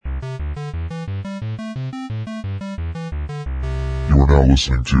are now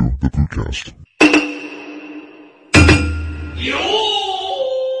listening to the Pootcast.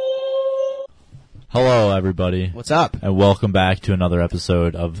 Hello, everybody. What's up? And welcome back to another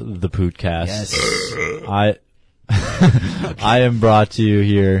episode of the Pootcast. Yes. I am brought to you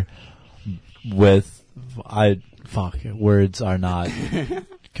here with words are not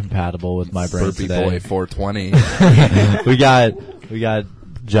compatible with my brain Burpee today. Boy 420. we got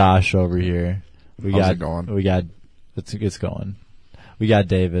Josh over here. How's it going? It's going. We got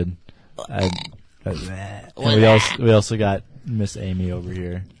David. And we also got Miss Amy over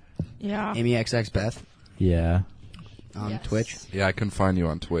here. Yeah. Amy XX Beth Yeah. on Yes. Twitch. Yeah, I couldn't find you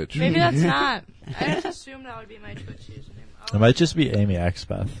on Twitch. Maybe that's not. I just assumed that would be my Twitch username. It might just be Amy X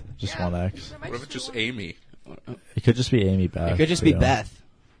Beth. Just one X. What if it's just Amy? It could just be Amy Beth. It could just be too. Beth.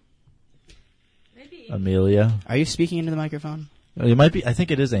 Maybe. Amelia. Are you speaking into the microphone? It might be. I think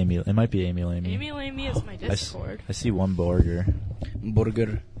it is Amy. It might be Amy Lamy. Amy Lamy is my Discord. I see one burger.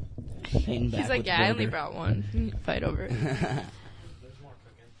 Burger. He's like, yeah, I only brought one. Fight over it.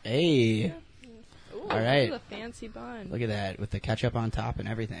 Hey, Ooh, all right. Look at the fancy bun. look at that with the ketchup on top and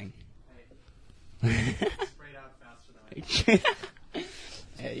everything.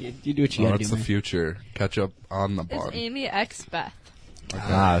 Hey, you do what you Oh, gotta that's do, the man. future. Ketchup on the It's bun. Amy X Beth. Okay,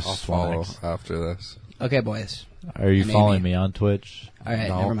 Gosh, I'll follow Swags. after this. Okay, boys. Are you I'm following Amy. me on Twitch? All right,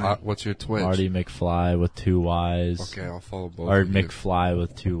 No, never mind. what's your Twitch? Marty McFly with 2 Y's. Okay, I'll follow both Or of you. McFly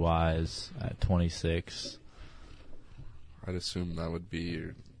with 2 Y's at 26. I'd assume that would be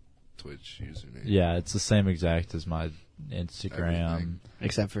your Twitch username. Yeah, it's the same exact as my Instagram, Everything.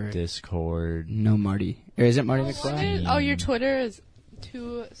 Except for Discord. no Marty. Or is it Marty McFly? Oh, your Twitter is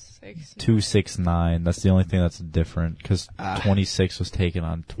 26. 269. That's the only thing that's different because Ah. 26 was taken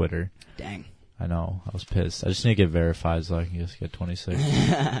on Twitter. Dang. I know. I was pissed. I just need to get verified so I can just get 26.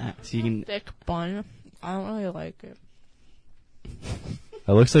 So you can. Thick bun. I don't really like it.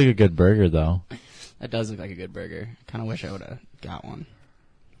 It looks like a good burger, though. That does look like a good burger. Kind of wish I would have got one.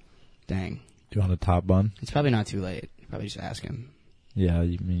 Dang. Do you want a top bun? It's probably not too late. Probably just ask him. Yeah,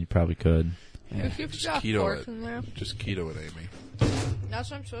 you probably could. Yeah. If you've Just got keto fork it. in there, Just keto it, Amy.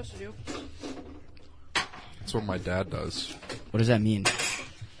 that's what I'm supposed to do. That's what my dad does. What does that mean?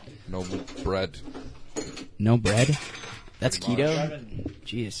 No bread. No bread? That's Pretty keto?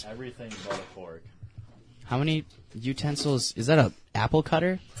 Jeez. Everything but a fork. How many utensils? Is that a apple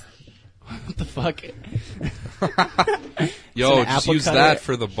cutter? What the fuck? Yo, an just apple use cutter. that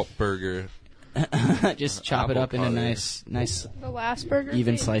for the burger. Just chop it Apple up into cutter. nice. The last burger Even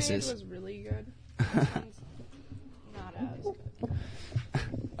they made slices. was really good. This one's not as good.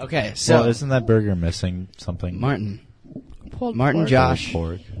 Okay, So so isn't that burger missing something? Martin, Pulled Martin, pork. Josh,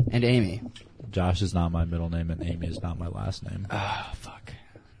 Pork. and Amy. Josh is not my middle name, and Amy is not my last name. Ah, fuck.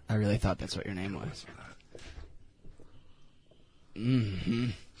 I really thought that's what your name was. Mm-hmm.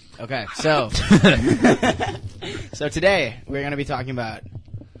 Okay, so so today we're gonna be talking about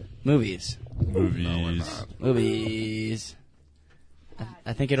movies. Movies. No, we're not. Movies.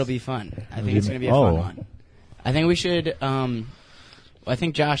 I think it'll be fun. I think You it's going to be a mean- fun oh. one. I think we should, I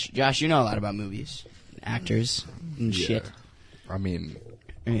think Josh, you know a lot about movies. Actors and Yeah. shit. I mean,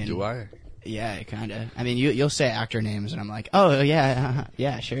 mean, do I? Yeah, kind of. I mean, you'll say actor names and I'm like, oh, yeah,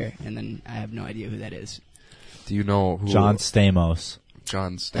 yeah, sure. And then I have no idea who that is. Do you know who John Stamos.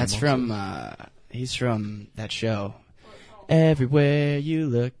 John Stamos That's is? from, he's from that show. Everywhere you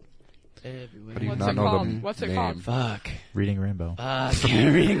look. Everywhere. How do you What's not it know called? the What's it name? called? Fuck. Reading Rainbow.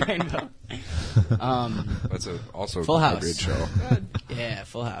 Reading Rainbow. That's also Full a House. great show. Good. Yeah,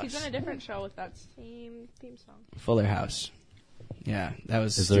 Full House. He's in a different show with that same theme song. Fuller House. Yeah, that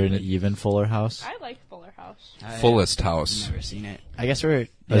was. Is there an stupid. even Fuller House? I like Fuller House. Fullest I've House. never seen it. I guess we're Is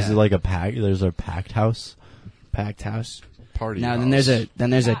yeah, it like a pack? There's a packed house. packed house. Party Now house. then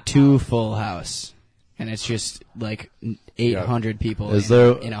there's a two full house, and it's just like 800 people Is in,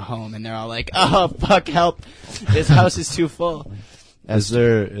 there- in a home, and they're all like, "Oh fuck, help! This house is too full." Is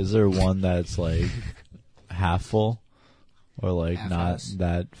there one that's like half full, or like Half not house.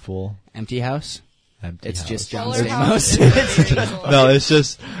 that full? Empty house. Empty. It's house. just John Fuller House Stamos. is No,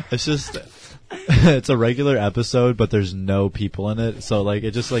 it's just it's a regular episode, but there's no people in it, so like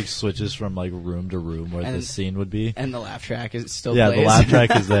it just like switches from like room to room where the And- scene would be. And the laugh track is still Yeah, plays. the laugh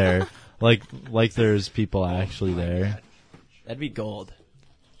track is there. Like there's people actually there. That'd be gold.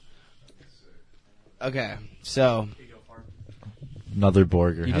 Okay, so Another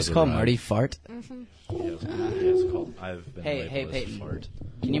burger. you has just call arrived. Marty Fart. I've been Hey, labeled hey, as Peyton. fart.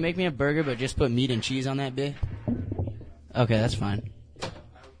 Can you make me a burger, but just put meat and cheese on that bit? Okay, that's fine.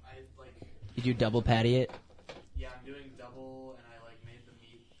 Did you double patty it? Yeah, I'm doing double, and I made the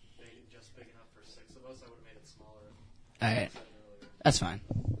meat just big enough for 6 of us. I would have made it smaller. All right. That's fine.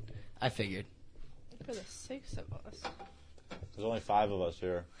 I figured. For the 6 of us. There's only 5 of us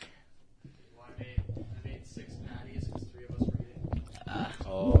here. Well, I made 6 patties because 3 of us were eating.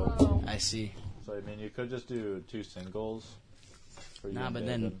 Oh. I see. So, I mean, you could just do 2 singles. For you and But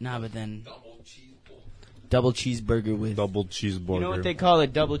David. then. Double cheeseburger with. Double cheeseburger. You know what they call a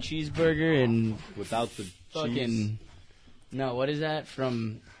double cheeseburger and Without the fucking. cheese. No, what is that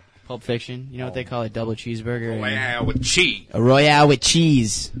from Pulp Fiction? You know what they call a double cheeseburger? Wow, with cheese. A Royale with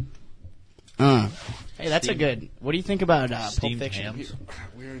cheese. Hey, that's a good. What do you think about Pulp Steamed Fiction? hams.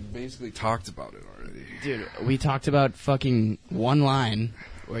 We basically talked about it already. Dude, we talked about fucking one line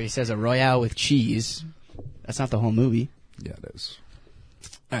where he says a Royale with cheese. That's not the whole movie. Yeah, it is.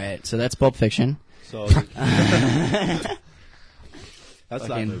 Alright, so that's Pulp Fiction. So that's that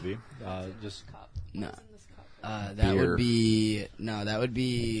Fucking- movie. Just No. That Beer. would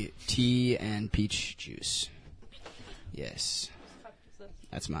be tea and peach juice. Yes. Fuck is this?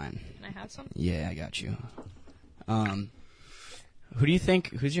 That's mine. Can I have some? Yeah, I got you. Who do you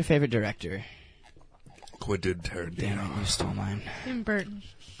think, who's your favorite director? Quentin Damn Tarantino. it, you stole mine. Tim Burton.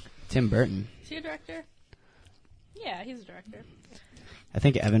 Tim Burton. Is he a director? Yeah, he's a director. I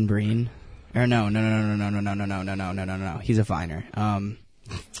think Evan Breen. Or no. He's a finer.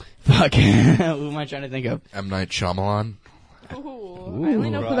 Fuck. Who am I trying to think of? M. Night Shyamalan. Ooh, I only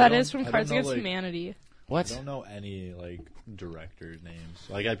know Bro, who I that don't- is from I don't Cards know, Against like- Humanity. I What? don't know any director names.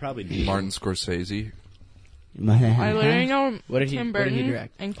 I probably do. Martin Scorsese. I literally know What did he- Tim what did Burton he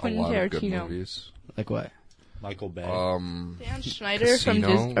direct? and A Quentin lot of good Tarantino. movies. Like what? Michael Bay. Dan Schneider from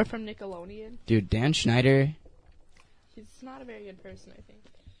Casino. or from Nickelodeon. Dude, Dan Schneider. He's not a very good person, I think.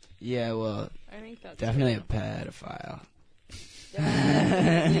 Yeah, well, I think that's definitely a pedophile.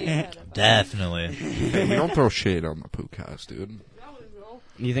 Definitely a pedophile. Definitely. Hey, we don't throw shade on the Pootcast, dude. Yeah, we will.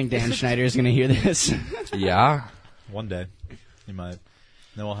 You think Dan Schneider is going to hear this? Yeah. One day, he might.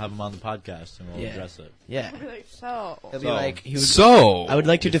 Then we'll have him on the podcast and we'll Yeah. address it. Yeah. I'll be like, so. He'll be So- like, he would, So. I would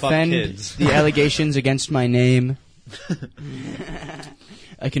like to You fuck defend kids. the allegations against my name.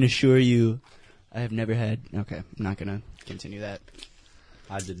 I can assure you, I have never had. Okay, I'm not gonna continue that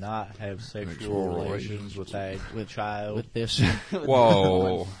I did not have sexual Sexual relations with a child. with this.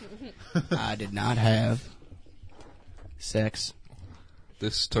 Whoa. I did not have sex.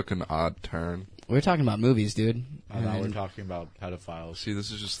 This took an odd turn. We're talking about movies, dude. And now we're And talking about pedophiles. See,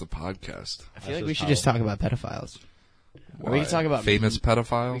 this is just the podcast. I feel like That's we just should how- just talk about pedophiles. Or we could talk about famous We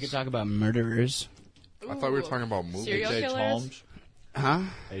pedophiles. could talk about murderers. I thought we were talking about movies. Serial H.H. killers? Holmes. Huh?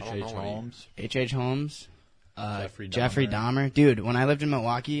 H.H. know any. Holmes. H.H. Holmes. Jeffrey Jeffrey Dahmer. Dahmer. Dude, when I lived in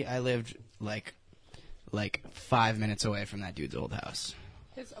Milwaukee, I lived like 5 minutes away from that dude's old house.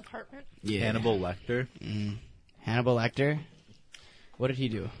 His apartment. Yeah. Hannibal Lecter. Hannibal Lecter. What did he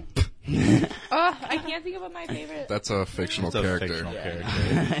do? Oh, I can't think of my favorite. That's a fictional It's a character. fictional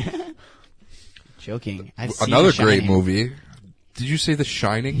character. Joking. I've seen Another The great Shining. movie. Did you say The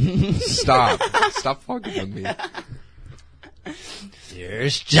Shining? Stop. Stop fucking with me.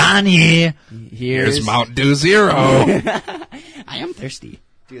 Here's Johnny. Here's Mountain Dew Zero. I am thirsty.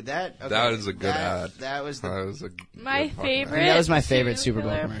 Dude, that That is a good ad. That was That was a My good fucking ad. favorite. I think that was my favorite serial Super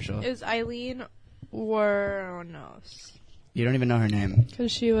Bowl killer commercial. Is Eileen Wuornos, You don't even know her name,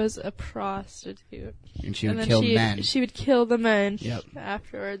 because she was a prostitute, and she and would then kill men. she would kill the men Yep.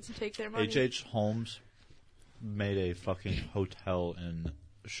 afterwards and take their money. H.H. Holmes made a fucking hotel in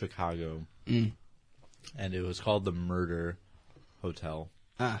Chicago, Mm. and it was called the Murder Hotel.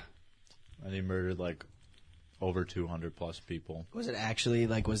 Ah. And he murdered over 200 plus people. Was it actually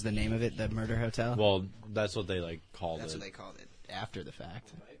was the name of it the Murder Hotel? Well, that's what they called That's it. what they called it after the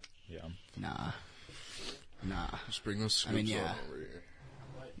fact. Yeah. Nah. Just bring those scoops I mean, yeah. on over here.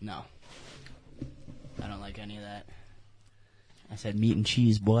 No. I don't like any of that. I said meat and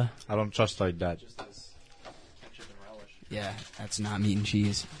cheese, boy. I don't trust like that. Yeah, that's not meat and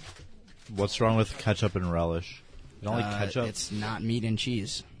cheese. What's wrong with ketchup and relish? You don't like ketchup? It's not meat and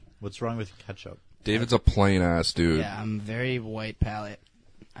cheese. What's wrong with ketchup? David's a plain ass dude. Yeah, I'm very white palate.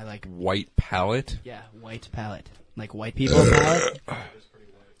 I like White palate. white palate. Like white people palate.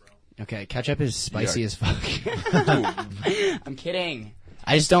 Okay, ketchup is spicy Yeah. as fuck. I'm kidding.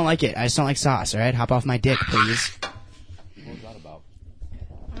 I just don't like it. I just don't like sauce, alright? Hop off my dick, please. What was that about?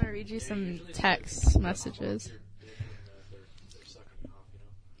 I'm gonna read you some text messages.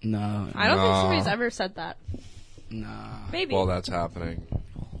 No. I don't think No. somebody's ever said that. No. Maybe. Well, that's happening.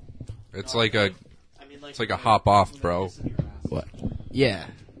 It's like a hop off, bro. What? Yeah.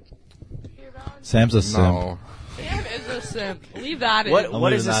 Sam's a simp. No. Sam is a simp. Leave that in. What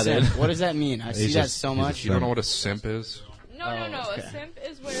I'm is a leaving that simp? in. What does that mean? I see He's that just- so he's a much. You don't know what a simp is? No. okay. A simp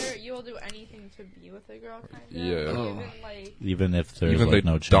is where you'll do anything to be with a girl, kind of. Yeah. Oh. Even like. Even if there's Even like the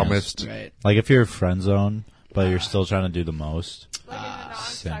no chance. dumbest. Right. Like if you're friend zone, but you're still trying to do the most. Like in a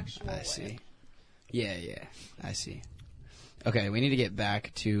non-sexual I way. see. Yeah, I see. Okay, we need to get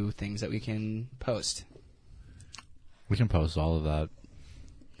back to things that we can post. We can post all of that.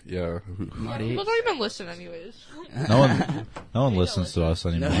 Yeah. Marty? People don't even listen anyways. No one listens to us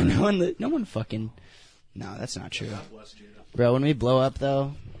anymore. No one fucking... No, that's not true. Bro, when we blow up,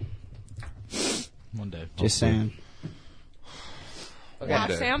 though, One day. just hopefully. saying. Okay. Yeah,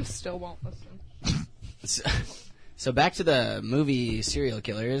 day. Sam still won't listen. So back to the movie serial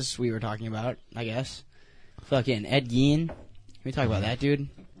killers we were talking about, I guess. Fucking Ed Gein. Can we talk about that dude?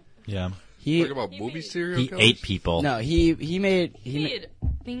 Yeah. He Talk about movie serial He killers? ate people. no, he made Made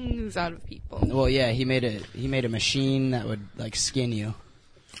things out of people. well, yeah, he made a machine that would like skin you.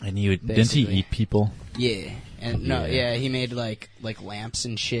 And he would, didn't Basically. he eat people? Yeah, and no, Yeah. yeah, he made like lamps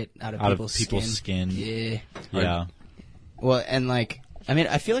and shit out of Out of people's people's skin. skin. Yeah. Yeah. Well, and like, I mean,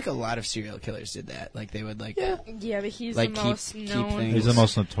 I feel like a lot of serial killers did that. Like they would like, Yeah, but he's Like, the keep- most keep known. things- He's the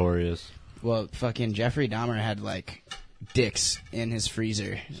most notorious. well, fucking Jeffrey Dahmer had like dicks in his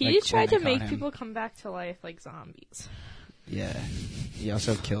freezer. He like, tried when to they make caught him. people come back to life like zombies. Yeah, he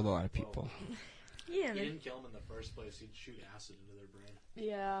also killed a lot of people. Yeah. He didn't kill them in the first place. He'd shoot acid into their brain.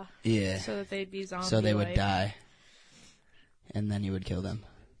 Yeah. Yeah, So that they'd be zombies. so they would die, and then he would kill them.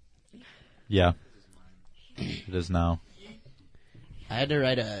 Yeah. It is now. I had to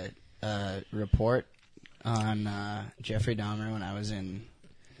write a report on Jeffrey Dahmer when I was in,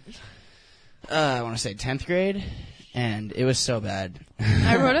 I want to say 10th grade, and it was so bad.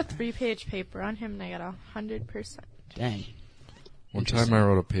 I wrote a 3-page paper on him and I got 100%. Dang. One time I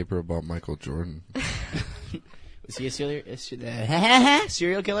wrote a paper about Michael Jordan. Was he a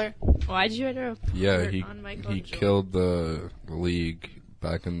serial killer? Why'd you write a report Yeah, he on Michael he Jordan? killed the league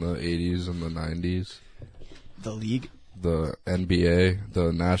back in the 80s and the 90s. The league? The NBA,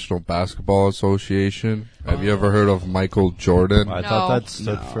 the National Basketball Association. Have you ever heard of Michael Jordan? I No. thought that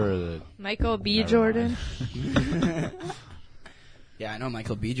stood No. for the... Michael B. Never Jordan. Yeah, I know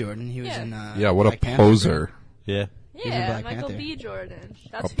Michael B. Jordan. He was Yeah. in. Yeah, what a Black Panther. poser. Yeah. in Yeah, Black Michael Panther. B. Jordan.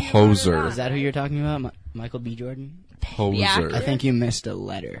 That's A who you poser. voted on, Is that who you're right? talking about, Michael B. Jordan? Poser. actor? I think you missed a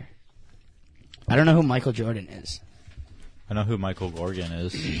letter. I don't know who Michael Jordan is. I know who Michael Gorgon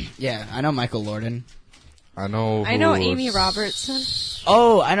is. Yeah, I know Michael Lorden. I know. I know who Amy was- Robertson.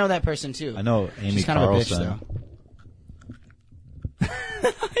 Oh, I know that person too. I know Amy She's kind Carlson. of a bitch, though.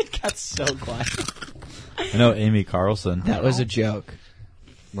 It got so quiet. I know Amy Carlson. That was a joke.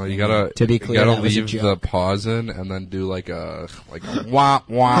 No, you gotta. To be clear, you gotta that was a leave the joke. pause in and then do like a wah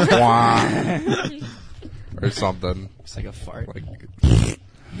wah wah or something It's like a fart. like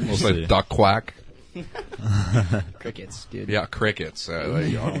almost See. like duck quack. Crickets, dude. Yeah, crickets. There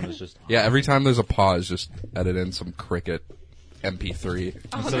you go. It's just Yeah, every time there's a pause, just edit in some cricket MP3.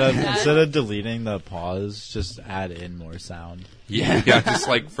 instead of deleting the pause, just add in more sound. Yeah, just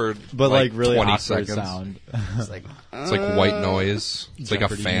like for But like really 20 awkward seconds. sound. It's like, It's like white noise. It's like a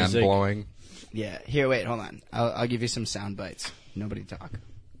Jeopardy fan music. blowing. yeah. Here, wait, hold on. I'll give you some sound bites. Nobody talk.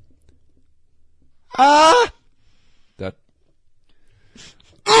 Ah! That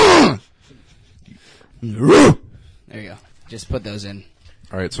There you go. Just put those in.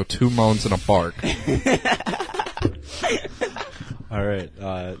 all right. So 2 moans and a bark. All right.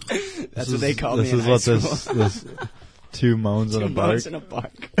 That's what they call me This in is high what school. this 2 moans and a bark. Moans in a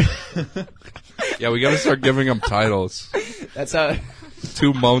bark. Yeah, we gotta start giving them titles. That's how.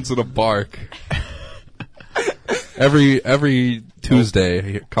 2 moans and a bark. Every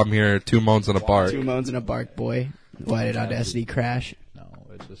Tuesday, come here. 2 moans and a bark. 2 moans in a bark, boy. Why did Audacity crash? No,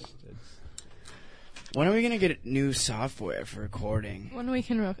 it's When are we gonna get new software for recording? When we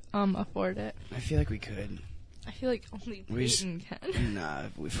can afford it. I feel like we could. I feel like only We s- Peyton can. Nah,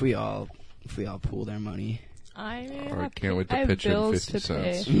 if we all pooled our money. I can't wait to I have pitch in bills 50 to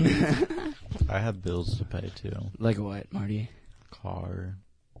pay. cents. I have bills to pay too. Like what, Marty? Car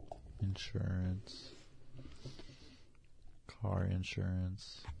insurance.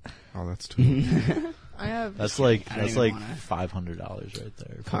 Oh, that's too. I have. That's like I don't that's even like wanna- $500 right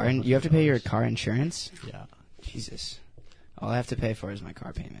there. You have to pay your $400. car insurance? Yeah. Jesus. All I have to pay for is my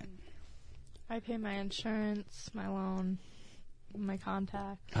car payment. I pay my insurance, my loan, my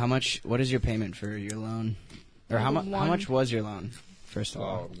contact. How much? What is your payment for your loan? Or how One. much was your loan? First of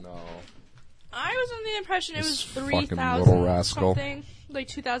all, Oh no. I was under the impression it was This fucking 3,000 little rascal. something, like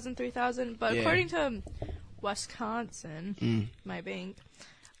 2,000, 3,000. But Yeah. according to Wisconsin, my bank,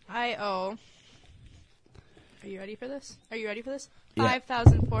 I owe Are you ready for this? Yeah.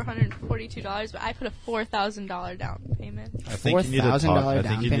 $5,442, but I put a $4,000 down payment. I think you need to talk. $4,000 I down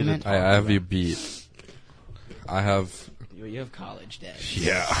think you need to payment? talk. I have you beat. I have. You have college debt.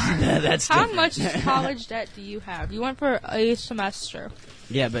 Yeah. That's How different. much college debt do you have? You went for a semester.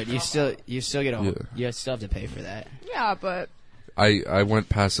 Yeah, but you still get a Yeah. you still have to pay for that. Yeah, but I went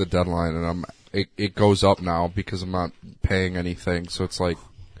past the deadline and it goes up now because I'm not paying anything. So it's like,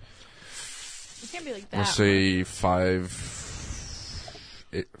 it can't be like let's that. say 5.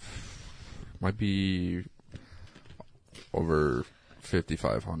 It might be over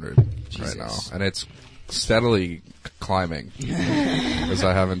 5,500 right Jesus. now, and it's steadily climbing because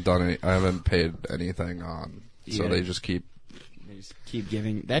I haven't paid anything on. So Yeah. they just keep. They just keep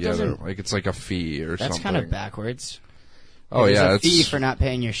giving. That Yeah, doesn't. like it's like a fee or That's something. kind of backwards. Oh There's yeah, a it's fee for not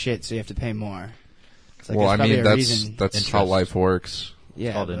paying your shit, so you have to pay more. It's like well, I there's probably mean a reason. that's Interest. how life works. Yeah,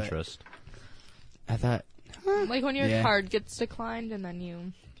 It's called but interest. I thought. Like when your Yeah. card gets declined and then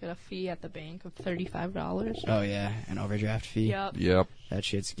you get a fee at the bank of $35. Oh yeah, an overdraft fee. Yep. Yep. That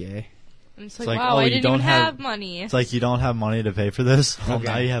shit's gay. And it's like, like, wow, oh, I you didn't don't even have- have money. It's like you don't have money to pay for this. Well, Okay.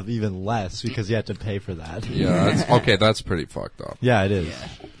 now you have even less because you have to pay for that. Yeah. That's, okay, that's pretty fucked up. Yeah, it is. Yeah.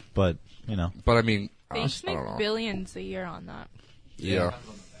 But you know, But I mean, I Banks make don't know. billions a year on that. Yeah.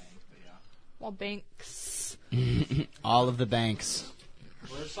 Well, banks. All of the banks.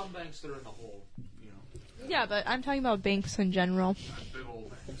 Well, there's some banks that are in the hole, you know. Yeah, but I'm talking about banks in general. Big old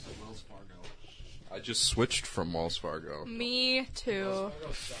banks, like Wells Fargo. I just switched from Wells Fargo. Me too.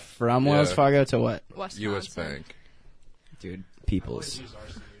 From Wells Yeah. Fargo to what? Wisconsin. U.S. Bank. Dude,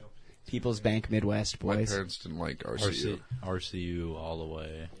 People's Bank Midwest My boys. parents didn't like RCU. RCU all the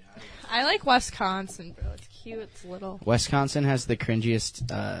way. I like Wisconsin, bro. It's cute. It's little. Wisconsin has the cringiest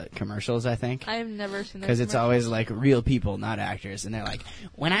commercials, I think. I've never seen that. Because it's always like real people, not actors, and they're like,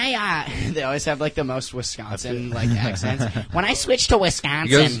 "When I," they always have like the most Wisconsin like accents. When I switched to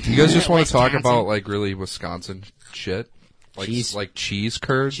Wisconsin, You guys just want to talk Wisconsin. about like really Wisconsin shit, like Cheese. like cheese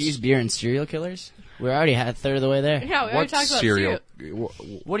curds, cheese, beer, and serial killers? We're already had a third of the way there. Yeah, we already What talked about cereal?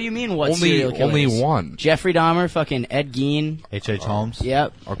 What do you mean? What Only serial killers? only one. Jeffrey Dahmer, fucking Ed Gein. H.H. Holmes.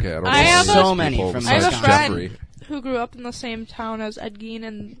 Yep. Okay, I don't I know have all so these many people from I have a besides friend Jeffrey. who grew up in the same town as Ed Gein,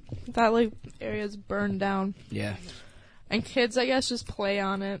 and that like area's burned down. Yeah. And kids, I guess, just play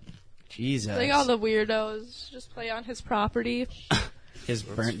on it. Jesus. Like all the weirdos just play on his property. His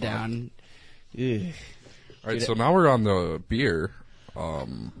burnt down. Ugh. All right, so now we're on the beer.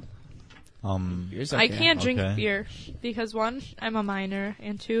 Yours I okay. can't drink Okay. beer because one, I'm a minor,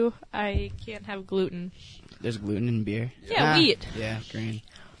 and two, I can't have gluten. There's gluten in beer. Yeah, wheat. Yeah, grain.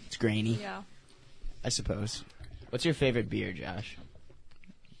 It's grainy, Yeah. I suppose. What's your favorite beer, Josh?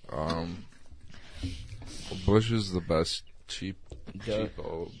 Bush is the best Duh.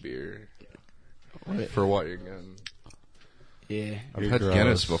 cheapo beer What? for what you're getting. Yeah. I've You're had gross.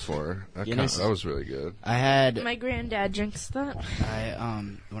 Guinness before. Guinness? That was really good. I had My granddad drinks that.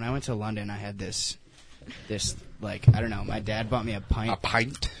 when I went to London, I had this like, I don't know, my dad bought me a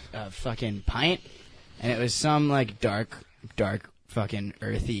pint, fucking pint, and it was some like dark fucking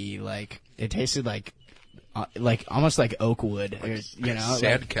earthy, like it tasted like almost like oak wood, or, you know,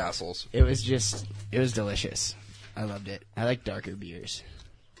 Sand like, castles. it was delicious. I loved it. I like darker beers.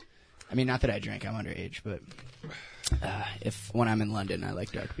 I mean, not that I drink, I'm underage, but when I'm in London, I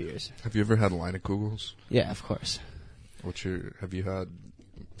like dark beers. Have you ever had Kugels? Yeah, of course. Have you had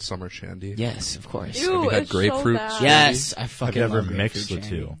summer shandy? Yes, of course. Ew, you had it's grapefruit? So bad. Yes, I Have fucking you ever love mixed the grapefruit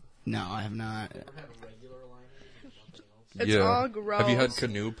two? shandy. No, I have not. It's yeah. all gross. Have you had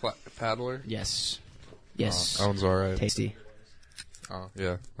canoe paddler? Yes. Yes. That one's alright. Tasty. Oh,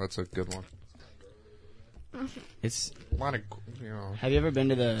 yeah, that's a good one. It's. You Have you ever been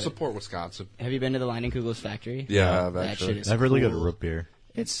to the? support Wisconsin. Have you been to the Leinenkugels factory? Yeah, I have that actually. shit is They have really good cool. root beer.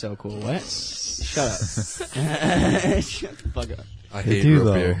 It's so cool. What? Shut up. Shut the fuck up. I They hate do, root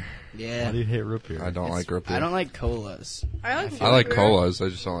though. beer. Yeah. Why do you hate root beer? I don't like root beer. I don't like colas. I like. I like beer. colas. I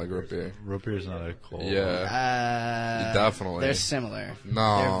just don't like root beer. Root beer is not a cold. Yeah. Definitely. They're similar.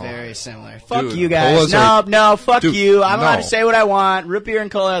 No. They're very similar. Fuck Dude, you guys. colas No, are- no, fuck Dude, you. I'm allowed no. to say what I want. Root beer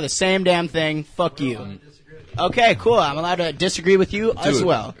and cola are the same damn thing. Fuck you. Okay, cool. I'm allowed to disagree with you as Dude.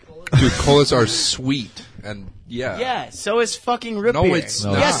 well. Dude, colas are sweet. And yeah. Yeah, so is fucking root No, beer. it's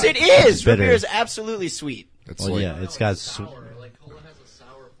No, not. Yes, it is. Root bitter. beer is absolutely sweet. It's Well, like, yeah, it's got. Like, cola has a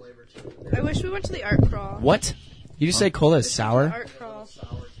sour flavor to it. I wish we went to the art crawl. What? You just say cola is sour? Art crawl.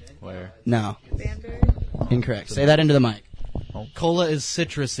 Where? No, Banbury. incorrect. Say that into the mic. Cola is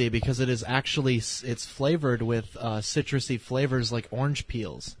citrusy because it is actually it's flavored with citrusy flavors like orange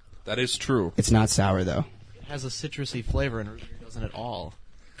peels. that is true. It's not sour though. It has a citrusy flavor and root beer doesn't at all.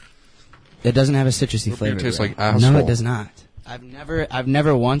 It doesn't have a citrusy Root beer flavor. tastes bro. like asshole. No, it does not. I've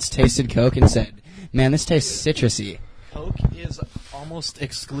never once tasted Coke and said, "Man, this tastes citrusy." Coke is almost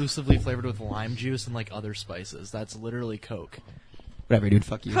exclusively flavored with lime juice and like other spices. That's literally Coke. Whatever, dude.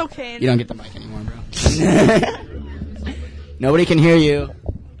 Fuck you. Cocaine. You don't get the mic anymore, bro. Nobody can hear you.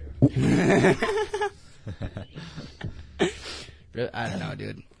 I don't know,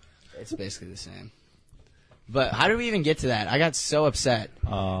 dude. It's basically the same. But how did we even get to that? I got so upset.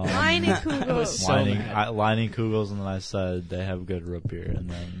 Lining Kugels. So mad. Lining Kugels, and then I said they have good root beer, and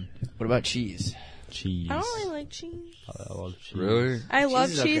then What about cheese? cheese. I don't really like cheese. I love cheese. Really? I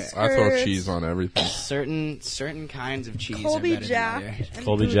love is cheese okay. I throw curds. cheese on everything. Certain kinds of cheese Colby are better Jack. than and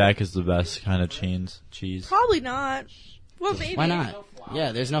Colby Kugel. Jack is the best kind of cheese. Probably not. Well, maybe. Why not?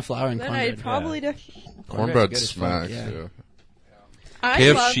 Yeah, there's no flour in Then cornbread. I'd probably do. Cornbread good as smacks. fuck, yeah. Yeah.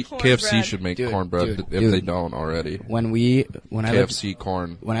 I love KFC cornbread. should make Dude, cornbread dude, if dude. they don't already. When I lived KFC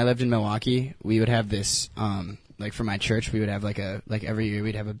corn. when I lived in Milwaukee, we would have this like for my church, we would have like every year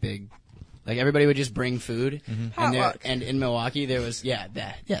we'd have a big, like everybody would just bring food, Potluck. and in Milwaukee there was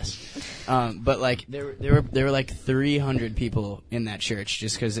but like there were like 300 people in that church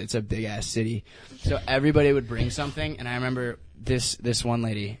just because it's a big ass city, so everybody would bring something, and I remember this one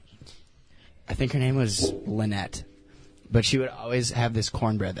lady, I think her name was Lynette, but she would always have this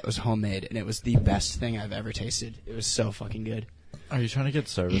cornbread that was homemade, and it was the best thing I've ever tasted. It was so fucking good. Are you trying to get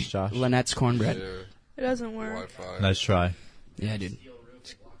service, Josh? Lynette's cornbread. Yeah. It doesn't work. Wi-Fi. Nice try. Yeah, dude.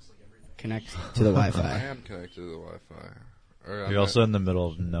 Connect to the I Wi-Fi. am connected to the Wi-Fi. Or You're also in the middle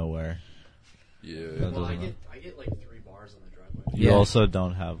of nowhere. Yeah. That Well, I doesn't- get like 3 bars on the driveway. You Yeah. also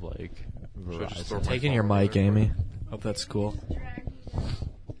don't have like Should I just throw Verizon. my Taking phone your over mic, there? Amy. Hope that's cool.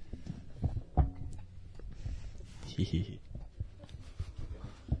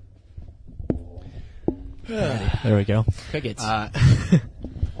 There we go. Crickets.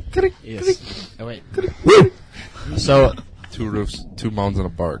 Yes. Oh wait. So, Two moans and a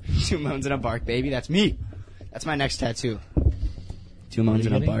bark. 2 moans and a bark, baby. That's me. That's my next tattoo. 2 moans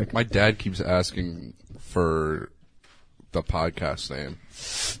and a bark. My dad keeps asking for the podcast name.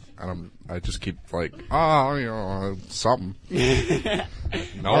 And I just keep like, something.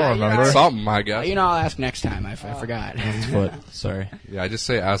 No, Yeah, remember? something, I guess. I'll ask next time. I forgot. Foot. Sorry. Yeah, I just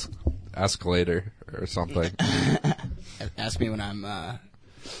say ask later or something. Ask me when I'm.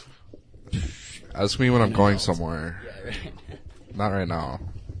 Ask me when I'm going adult. somewhere. Yeah, right. Not right now,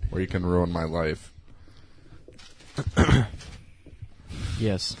 where you can ruin my life.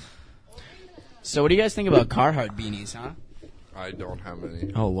 yes. So, what do you guys think about Carhartt beanies, huh? I don't have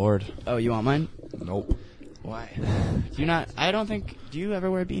any. Oh, Lord. Oh, you want mine? Nope. Why? Do you not? I don't think. Do you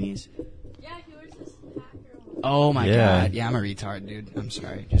ever wear beanies? Yeah, he wears this hacker one. Oh my Yeah. god. Yeah, I'm a retard, dude. I'm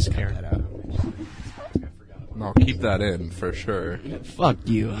sorry. Just cut that out. No, keep that in for sure. Fuck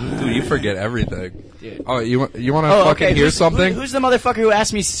you. Dude, you forget everything. Dude. Oh, you want to fucking hear something? Who's the motherfucker who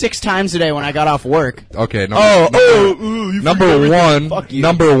asked me 6 times today when I got off work? Okay, you number forget one. everything. Fuck you.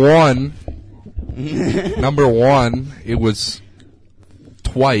 Number one. It was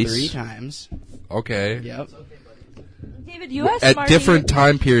twice. 3 times. Okay. Yep. David, you asked At Marty different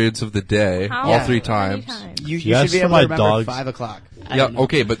time periods of the day, how all Yeah. 3 many times. times. You Yes, should be for able my to remember dogs. 5 o'clock. I Yeah, don't know.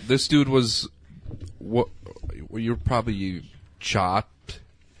 okay, but this dude was what? You're probably chopped,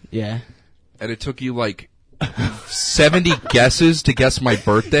 Yeah. and it took you like 70 guesses to guess my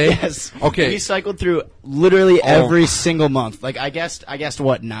birthday. Yes. Okay. We cycled through literally every single month. Like I guessed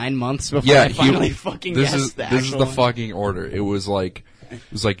what 9 months before Yeah, I finally fucking this guessed is the this is actual the one. fucking order. It was like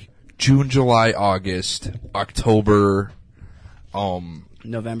June, July, August, October,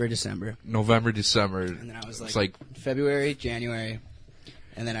 November, December, November, December. and then I was It's like February, January,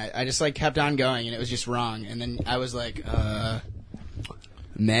 and then I just like kept on going, and it was just wrong. And then I was like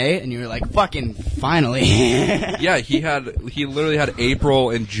May, and you were like fucking finally. yeah, he literally had April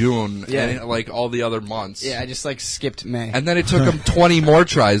and June Yeah. and like all the other months. Yeah, I just like skipped May. And then it took him 20 more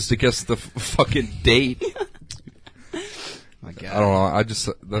tries to guess the fucking date. My God. I don't know.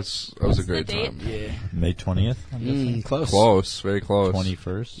 That was a great the date? time. Yeah. May 20th. I'm guessing. Close. Close, very close.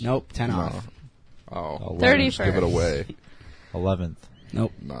 21st. Nope. 10 No. off. Oh, 31st. just give it away. 11th.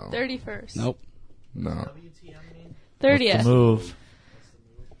 Nope. No, 31st. Nope. no. What's 30th. the move?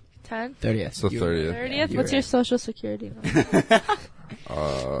 10th. 30th. It's the You- 30th. 30th. you What's were your right. social security number?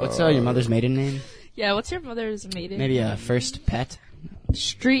 What's your mother's maiden name? Yeah, what's your mother's maiden Maybe name? a first pet?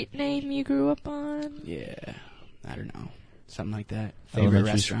 Street name you grew up on? Yeah. I don't know. Something like that. Elementary Favorite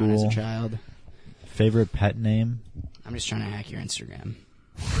restaurant as school. a child. Favorite pet name? I'm just trying to hack your Instagram.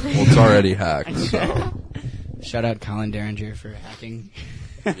 Well, it's already hacked. So. Shout out Colin Derringer for hacking.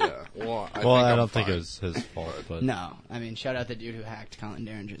 Yeah. Well, I I'm don't think fine. it was his fault, but No, I mean shout out the dude who hacked Colin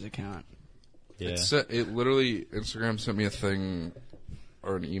Derringer's account. Yeah. It literally, Instagram sent me a thing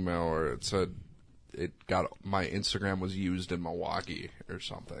or an email where it said my Instagram was used in Milwaukee or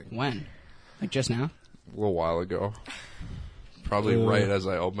something. When? Like just now? A little while ago. Probably right as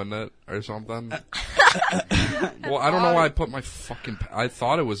I opened it or something. Well, I don't know why I put my fucking... I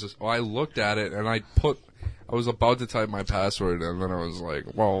thought it was... I looked at it and I was about to type my password and then I was like,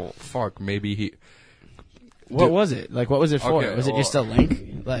 well, fuck, maybe he... What was it? Like, what was it for? Okay, was it just a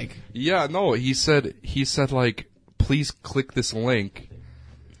link? Like... Yeah, no, he said, like, please click this link.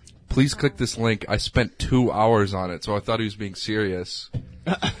 Please click this link. I spent 2 hours on it, so I thought he was being serious.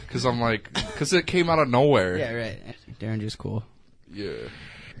 Because it came out of nowhere. Yeah, right. Darren just cool. Yeah.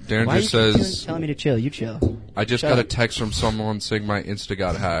 Darren Why just are you says, telling me to chill? You chill. I just Shut got a up. text from someone saying my Insta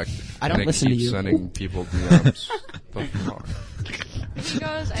got hacked. I don't and listen to it keeps you. sending people DMs. The fuck? He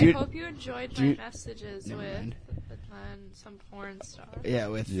goes, Dude, I hope you enjoyed my messages with mind. some porn star. Yeah,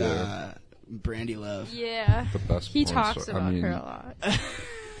 with Yeah. Brandy Love. Yeah. The best He porn talks star. about her a lot.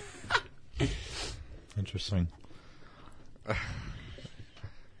 Interesting.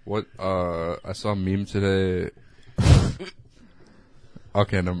 What, I saw a meme today.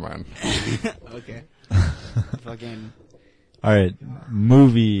 Okay, never mind. Okay. Fucking All right,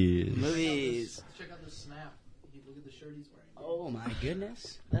 movies. movies. Check out the snap. Look at the shirt he's wearing. Oh my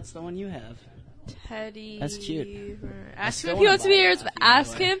goodness. That's the one you have. Teddy. That's cute. Ask still him if he wanna wants to be buy yours, that, but by the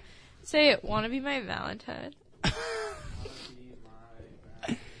ask way. him. Say, want to be my Valentine?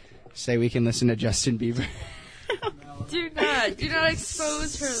 Say we can listen to Justin Bieber. Do not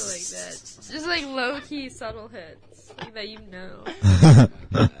expose her like that. Just like low key subtle hits like that, you know.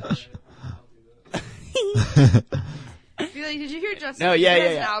 Be like, did you hear Justin No, Bieber yeah, has yeah,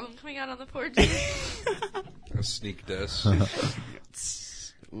 an yeah. album coming out on the porch? A sneak diss.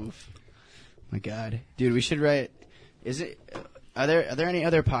 Oof. My God, dude, we should write. Are there any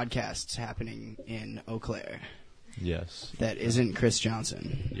other podcasts happening in Eau Claire Yes. that isn't Chris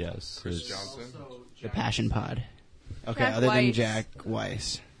Johnson, Yes. Chris There's- Johnson? the Passion Pod? Okay, Jack other than Weiss. Jack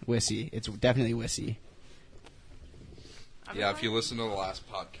Weiss, Wissy. It's definitely Wissy. Yeah, if you listen to the last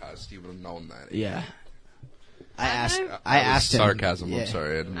podcast, you would have known that. Yeah. I I'm asked. gonna- I That was asked him. sarcasm. Yeah. I'm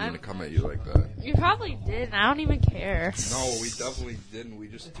sorry. I didn't mean I'm- to come at you like that. You probably did, and I don't even care. No, we definitely didn't. We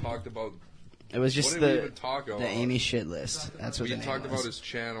just talked about. It was just What did we the even talk about? Amy shit list. That's what We the name talked was. about his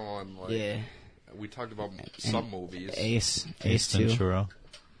channel and like. Yeah. We talked about some movies. Ace Ace 2. Ventura.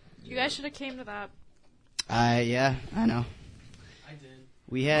 You guys should have came to that. Yeah, I know. I did.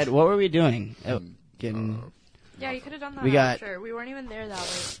 We had. What were we doing? Oh, Um, getting Yeah, you could have done that We got- after. We weren't even there that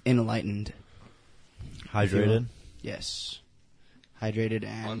late. enlightened. Hydrated. Yes. Hydrated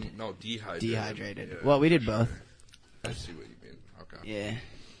and No, dehydrated. dehydrated. Yeah. Well, we did both. I see what you mean. Okay. Yeah.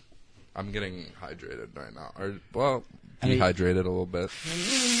 I'm getting hydrated right now. Well, I mean- dehydrated a little bit.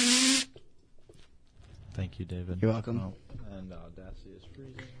 Thank you, David. You're welcome. Oh, and Audacity is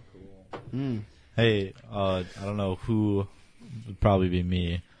freezing. Cool. Mm. Hey, I don't know who. Would probably be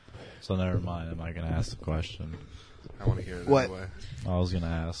me. So never mind. I'm not gonna ask the question. I want to hear it What? anyway. I was gonna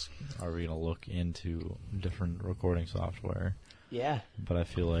ask, are we gonna look into different recording software? Yeah, But I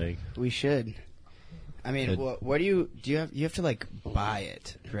feel like we should. I mean, It- what do you you have to like buy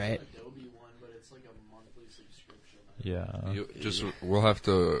it, right? Adobe one, but it's like a monthly subscription. We'll have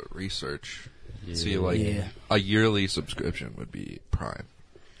to research. See, like Yeah. a yearly subscription would be Prime,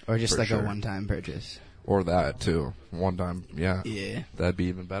 Or just For like sure. a one-time purchase. or that too. One time, yeah, Yeah. that'd be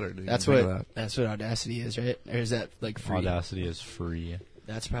even better. Didn't That's even what think of that's what Audacity is, right? Or is that like free? Audacity is free.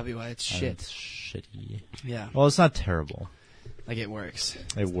 That's probably why it's and shit. It's shitty. Yeah. Well, it's not terrible. Like it works.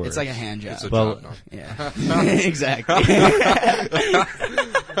 It works. It's like a hand job. It's a Well- job. No. Yeah. Exactly. I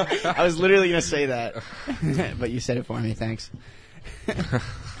was literally gonna say that, but you said it for me. Thanks.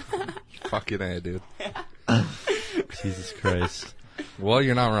 Fucking A, dude. Jesus Christ. Well,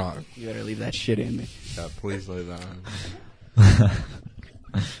 you're not wrong. You better leave that shit in me. Yeah, please lay down.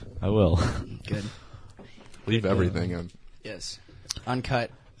 I will. Good. Leave everything in. Yes. Uncut.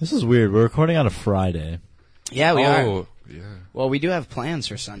 This is weird. We're recording on a Friday. Yeah, we are. Oh, yeah. Well, we do have plans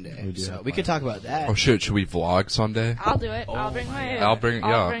for Sunday, We do so have we could talk about that. Oh shit! Should we vlog Sunday? I'll do it. I'll bring my. I'll bring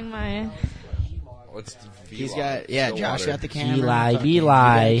my. Let's. He's got Josh Stillwater. got the camera. Eli, fucking- you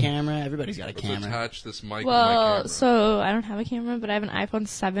Eli. got a camera. Everybody's got a Let's camera. attach this mic to my Well, camera. so I don't have a camera, but I have an iPhone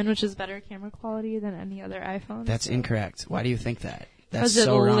 7, which is better camera quality than any other iPhone. That's incorrect. Why do you think that? That's 'Cause it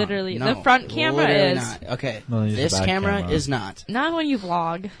so wrong. literally- No, the front camera literally is. Not. Okay, No, use a this back camera camera. is not. Not when you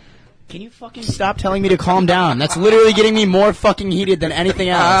vlog. Can you fucking stop telling me to calm down? That's literally getting me more fucking heated than anything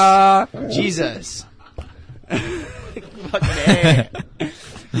else. Jesus. Fucking A.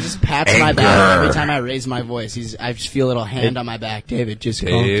 He just pats my back every time I raise my voice. I just feel a little hand on my back. David, just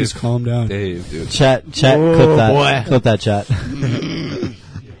calm down. Dave, dude. Chat, Whoa, clip that. boy. Clip that, chat.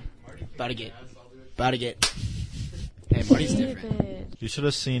 About to get. Hey, Marty's different. David. You should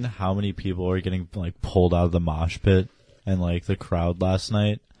have seen how many people were getting like pulled out of the mosh pit and like the crowd last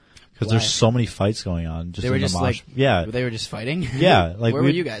night. Because Why? there's so many fights going on. Just They were in the just mosh. like, Yeah. They were just fighting. Yeah, like where were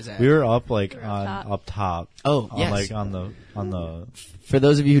you guys at? We were up like up top. Oh, on, yes. like on the. For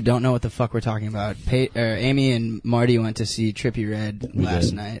those of you who don't know what the fuck we're talking about, Amy and Marty went to see Trippie Redd We last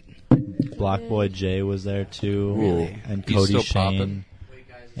did. night. Black Boy Jay was there too. Really? And He's Cody still Shane. popping.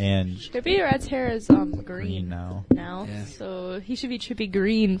 And Trippie Red's hair is green green now. Yeah. so he should be Trippie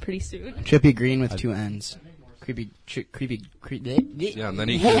Green pretty soon. Trippie Green with two N's. Creepy. Yeah, and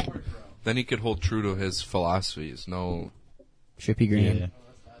then he could hold true to his philosophies. No, Trippie Green. Yeah.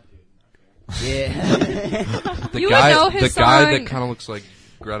 Yeah. the You would guy, know his the guy song. that kind of looks like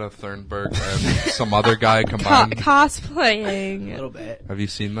Greta Thunberg and some other guy combined. Cosplaying. A little bit. Have you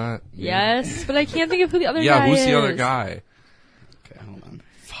seen that? Yes, but I can't think of who the other Yeah, guy who's is. the other guy? Okay, hold on.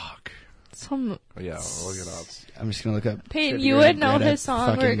 Fuck. Some Oh, yeah, I'll look it up. I'm just gonna look up. Peyton, Trippie you Redd would know Greta his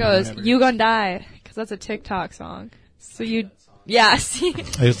song where it fucking goes, whatever. "You Gonna Die," because that's a TikTok song. So yeah, see,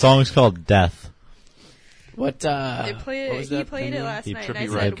 His song's called Death. What? they played what it. was He that played thing it last He night, and I Trippie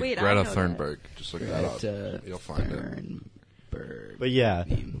said, Redd "Wait, I Greta know that." Thunberg. Just look that up. Greta You'll find it. Thunberg. But yeah,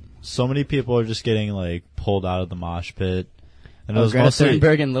 so many people are just getting like pulled out of the mosh pit. And it Oh, was Greta mostly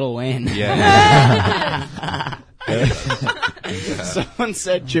Thunberg and Lil Wayne. Yeah. Someone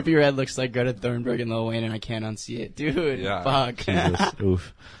said Trippie Redd looks like Greta Thunberg and Lil Wayne, and I can't unsee it, dude. Yeah. Fuck. Jesus,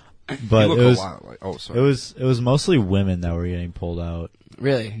 oof. You But look it was a lot like. Oh, sorry. it was mostly women that were getting pulled out.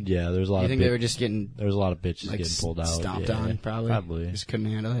 Really? Yeah, there was a lot You of think they were just getting there was a lot of bitches like getting pulled out. stomped Yeah, on? Probably. Just couldn't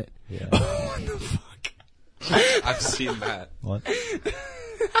handle it. Yeah. I've seen that What?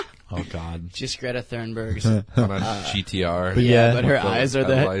 Oh God. Just Greta Thunberg's. on a GTR. But yeah, yeah, but her The eyes are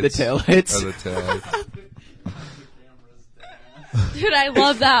the headlights. taillights. Or the taillights. Dude, I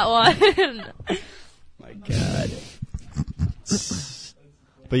love that one. My God.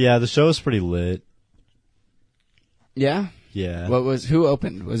 But yeah, the show was pretty lit. Yeah. Yeah. Who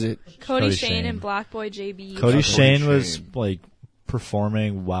opened? Was it? Cody Cody Shane Shane. and Black Boy JB. Cody Cody Shane was Shane. like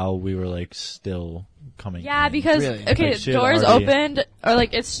performing while we were like still coming. Yeah, in. because Really? okay, Like, she had doors already- opened, or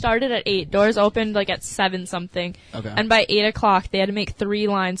like it started at 8. Doors opened like at 7 something, Okay. and by 8 o'clock they had to make 3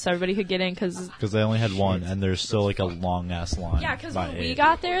 lines so everybody could get in. Because they only had one, and there's still like a long ass line. yeah, because by when we 8.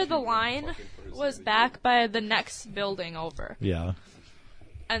 got there, the line was back by the next building over, Yeah.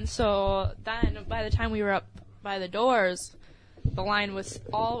 and so then by the time we were up by the doors, the line was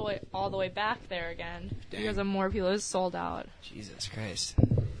all the way back there again Dang. because of more people. It was sold out. Jesus Christ.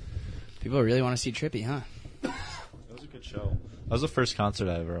 People really want to see Trippie, huh? It was a good show. That was the first concert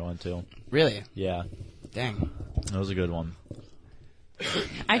I ever went to. Really? Yeah. Dang. That was a good one.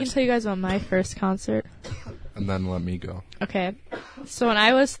 I can tell you guys about my first concert. And then let me go. Okay. So when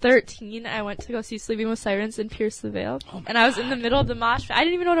I was 13, I went to go see Sleeping with Sirens in Pierce the Veil. And I was in the middle of the mosh pit. I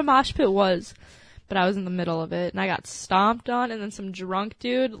didn't even know what a mosh pit was. But I was in the middle of it. And I got stomped on. And then some drunk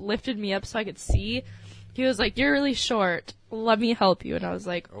dude lifted me up so I could see. He was like, "You're really short. Let me help you." And I was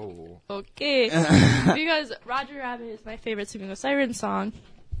like, Oh. okay. Because Roger Rabbit is my favorite Sleeping with Sirens song.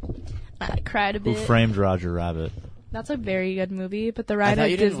 I cried a Who bit. framed Roger Rabbit? That's a very good movie. But the I ride thought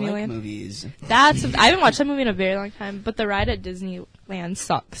at you didn't Disneyland. like movies. I haven't watched that movie in a very long time, but the ride at Disneyland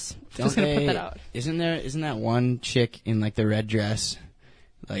sucks. Just gonna put that out. Isn't that one chick in like the red dress?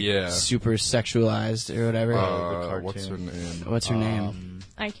 Like Yeah. super sexualized or whatever? cartoon. What's her name? What's her name?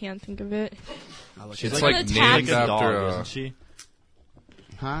 I can't think of it. It's like like a named taxi. a after dog, a. isn't she?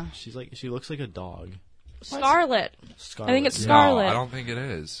 Huh? She looks like a dog. Scarlet. Scarlet. I think it's No, Scarlet. I don't think it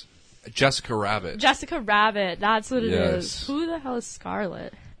is. Jessica Rabbit. Jessica Rabbit. That's what it is. Yes. Who the hell is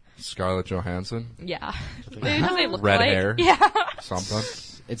Scarlet? Scarlett Johansson. Yeah. Maybe because they look Red like. hair. Yeah. Something.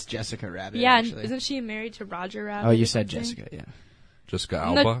 It's Jessica Rabbit. Yeah, and actually. isn't she married to Roger Rabbit? Oh, you or said something? Jessica. Yeah. Jessica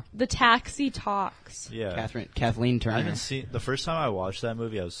And Alba. The taxi talks. Yeah. Kathleen I Turner. haven't seen the first time I watched that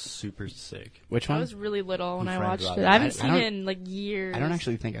movie. I was super sick. Which I one? was really little when Who I Framed watched Roger it. I haven't Rabbit? seen I it don't- in like years. I don't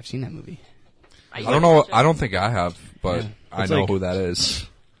actually think I've seen that movie. I don't know. I don't think I have, but Yeah. I It's know like- who that is.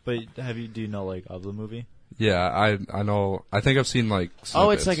 But do you know like of the movie? Yeah, I know. I think I've seen like. Oh,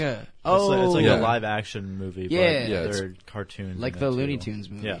 it's snippets. like a. It's like Yeah. a live action movie. Yeah. But Yeah, it's they're cartoons. like in the it, Looney too. Tunes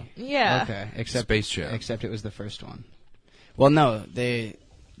movie. Yeah. Yeah. Okay. Except Space Jam. Except it was the first one. Well, no, there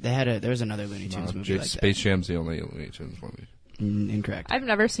was another Looney No, Tunes movie like Space Jam's the only Looney Tunes movie. that. Incorrect. I've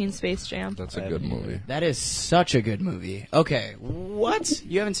never seen Space Jam. That's a I good haven't movie. either. That is such a good movie. Okay, what?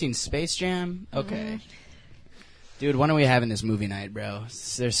 You haven't seen Space Jam? Okay. Dude, when are we having this movie night, bro?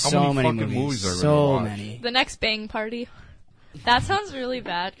 There's How so many many fucking movies are we gonna So watch? many. The next bang party. That sounds really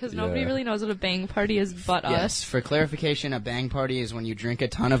bad because nobody Yeah. really knows what a bang party is but Yes, us. for clarification, a bang party is when you drink a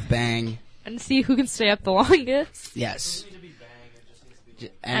ton of bang. And see who can stay up the longest. Yes. Need to be bang. It just needs to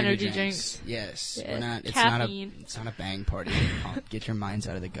be. Energy drinks. Yes. Yeah. We're not. Caffeine. It's not a bang party. Get your minds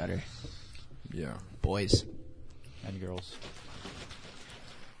out of the gutter, Yeah. boys. And girls.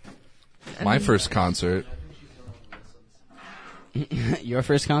 My first concert. Your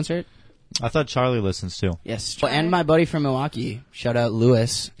first concert? I thought Charlie listens too. Yes. And my buddy from Milwaukee. Shout out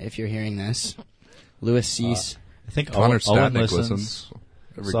Lewis if you're hearing this. Lewis Cease. I think Connor Owen Statnick listens. listens.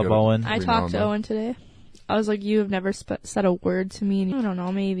 Every Sup, good- Owen? I every talked now to and Owen today. I was like, you have never said a word to me. And I don't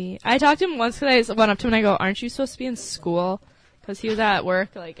know, maybe. I talked to him once because I went up to him and I go, aren't you supposed to be in school? Because he was at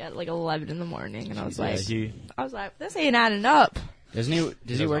work at 11 in the morning. And I was like, this ain't adding up. Does he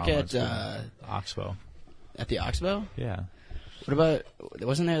does work online at Oxbow. at the Oxbow? Yeah. What about,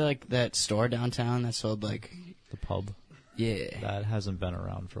 wasn't there like that store downtown that sold like, The pub. yeah. That hasn't been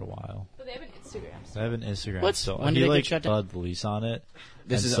around for a while. But they have an Instagram. I have an Instagram. What? So When he did it get like shut down? the lease on it.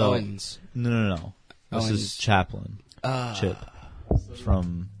 This And is so- Owens. No. This Owens. is Chaplin. Chip.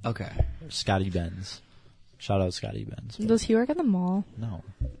 From Okay. Scotty Benz. Shout out Scotty Benz. Does he work at the mall? No.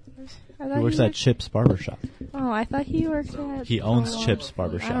 I He thought works at Chip's Barbershop. Oh, I thought he worked at... He owns oh, Chip's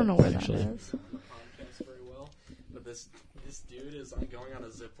Barbershop. I don't know where actually. that is. Podcast very well, but this dude is going on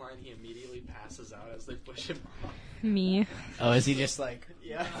a zip line. He immediately passes out as they push him off. Me. Oh, is he just like,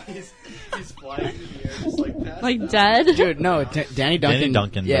 Yeah, he's flying through the air, just like passed Like out. dead? dude, no, Danny Duncan. Danny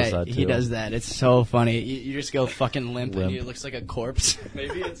Duncan yeah, does that, he too. does that. It's so funny. You just go fucking limp, and Limp. he looks like a corpse.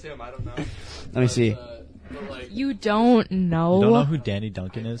 Maybe it's him. I don't know. Let me see. But like, You don't know. You don't know who Danny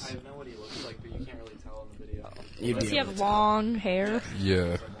Duncan is? I know what he looks like, but you can't really tell in the video. You'd Does be he able have to- long hair?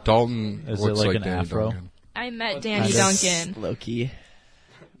 Yeah. Dalton Is it looks like like an Danny afro? Duncan. I met But Danny That's Duncan. Low key.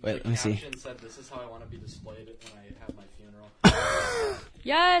 Wait, let me see. Caption said, "This is how I want to be displayed when I have my funeral."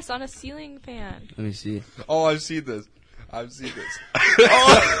 Yes, on a ceiling fan. Let me see. Oh, I've seen this. I've seen this.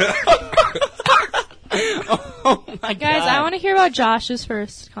 Oh my Guys, I want to hear about Josh's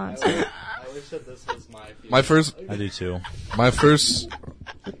first concert. I wish that this was my funeral. My first. I do too. My first.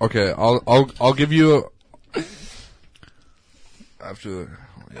 Okay, I'll give you. After.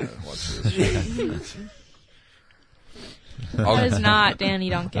 Yeah, watch this. That is not Danny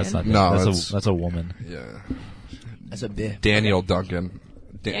Duncan. That's not. No, that's a woman. Yeah. That's a bit. Daniel Duncan.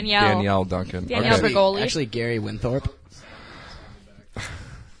 Danielle. Duncan. Danielle Okay. Bergoli. Actually, Gary Winthorpe.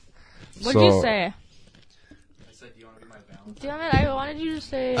 What'd So- you say? I said, "Do you want to be my Valentine?" Damn it, I wanted you to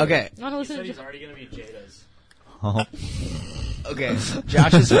say... Okay. I want to He listen said to... he's already gonna be Jada's. Oh. Okay,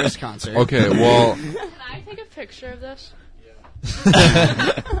 Josh's first concert. Okay, well, Can I take a picture of this?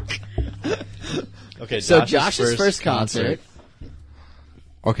 Okay. So Josh's first concert.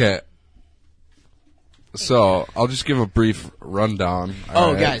 okay. So, I'll just give a brief rundown. Oh,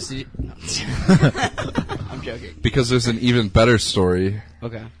 alright? guys. Did you... I'm joking. Because there's an even better story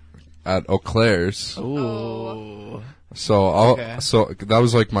Okay. at Eau Claire's. Ooh. So, Okay. so that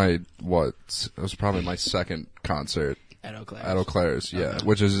was like it was probably my second concert At Eau Claire's. at Eau Claire's, yeah, Okay.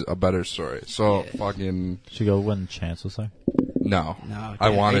 which is a better story. So, Yeah. fucking, Should go when Chance was there. no. No. I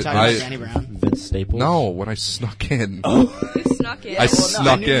Are you wanted, talking about Danny Brown? Vince Staples. no, when I snuck in. You snuck in. I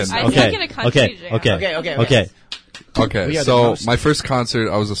snuck in. I snuck Okay. in a country jam. Okay. Okay, We are the so most- my first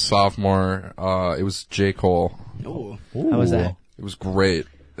concert, I was a sophomore. It was J. Cole. Ooh. Ooh. How was that? It was great.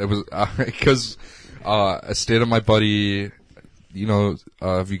 It was because I stayed at my buddy. You know,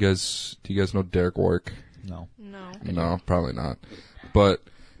 do you guys know Derek Wark? No. No. No, probably not. But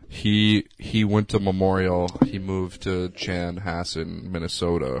he went to Memorial. He moved to Chanhassen,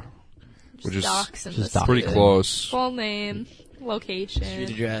 Minnesota, which is Docs and just this. docs. pretty Okay. close. Full name, Street location.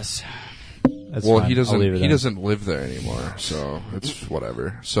 address. That's Well, fine. he I'll leave it doesn't. He in. doesn't live there anymore, so it's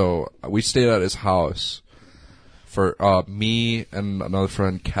whatever. So we stayed at his house for me and another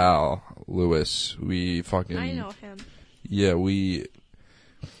friend, Cal Lewis. We fucking I know him. yeah.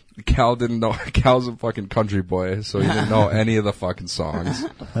 Cal didn't know. Cal's a fucking country boy, so he didn't know any of the fucking songs.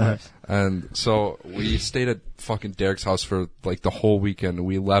 And so we stayed at fucking Derek's house for like the whole weekend.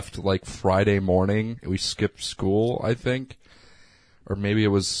 We left like Friday morning. We skipped school, I think, or maybe it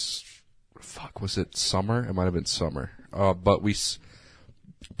was. Fuck, was it summer? It might have been summer. But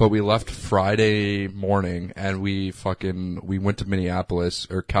we left Friday morning and we went to Minneapolis,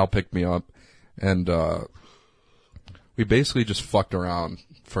 or Cal picked me up, and we basically just fucked around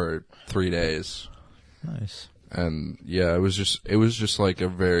for 3 days. Nice. And yeah, it was just like a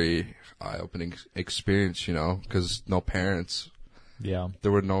very eye-opening experience, you know, because no parents. Yeah.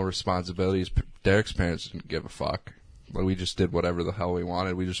 There were no responsibilities. Derek's parents didn't give a fuck. Like, we just did whatever the hell we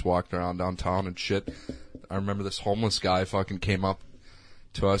wanted. We just walked around downtown and shit. I remember this homeless guy fucking came up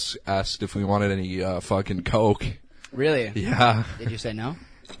to us, asked if we wanted any fucking Coke. Really? Yeah. Did you say no?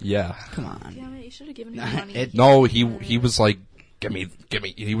 Yeah. Come on. Damn it, you should have given him money. No, he was like, give me.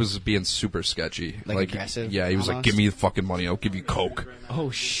 He was being super sketchy. Like aggressive, Yeah, he was like, almost? give me the fucking money. I'll give you Coke. Oh,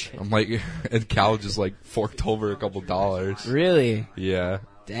 shit. I'm like, and Cal just like forked over a couple dollars. Really? Yeah.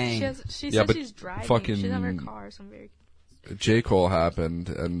 Dang. She Yeah, said but she's driving. fucking- She doesn't have her car, so I'm very... J. Cole happened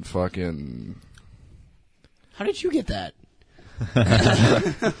and fucking. How did you get that?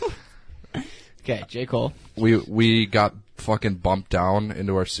 Okay, J. Cole. We got fucking bumped down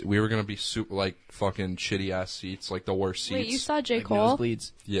into our. We were gonna be like fucking shitty ass seats, like the worst seats. Wait, you saw J. Like Cole?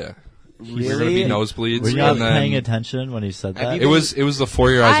 nosebleeds. Yeah. Really? We were gonna be nosebleeds. Were you not and then paying attention when he said Have that? you It was the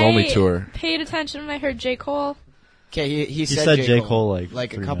For Your Eyes Only tour. I paid attention when I heard J. Cole. Okay, he said said J. Cole,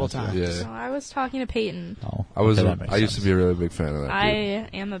 like a 3 couple minutes ago. times. Yeah. No, I was talking to Peyton. Oh, I was. okay, that makes I used to sense. be a really big fan of that. I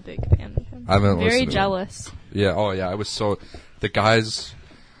dude. am a big fan of him. I haven't listened Very to him. jealous. Yeah. Oh yeah. I was so. The guys,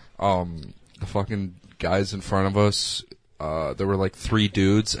 the fucking guys in front of us. There were like 3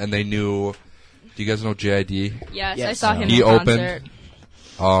 dudes, and they knew. Do you guys know JID? Yes, I Yes. saw him He in opened.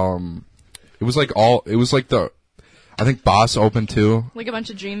 concert. It was like I think Boss opened too. Like a bunch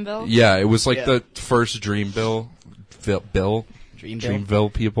of Dreamville. Yeah, it was like Yeah. the first Dreamville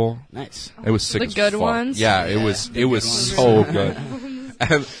Dreamville people. Nice. It was sick The as good fuck. ones? Yeah, Yeah, it was the good ones. so good.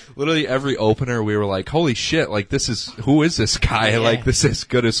 And literally every opener we were like, holy shit, like who is this guy? Yeah. Like this is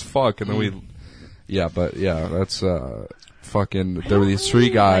good as fuck. And then that's fucking there were these 3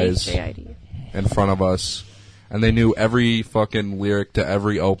 guys Like JID. in front of us and they knew every fucking lyric to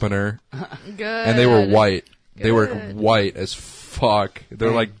every opener. Good. And they were white. They were Good. white as fuck. They're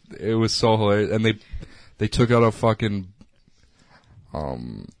Dang. like, it was so hilarious. And they took out a fucking,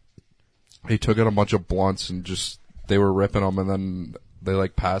 they took out a bunch of blunts and they were ripping them and then they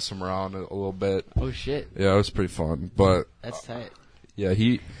like passed them around a little bit. Oh, shit. Yeah, it was pretty fun. But That's tight. yeah,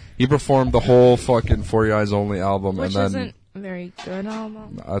 he performed the whole fucking For Your Eyes Only album Which and then isn't a very good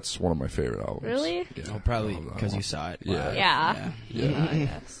album. that's one of my favorite albums. Really? Yeah. Oh, probably I love that because one. you saw it. Yeah. live. Yeah. Yeah. I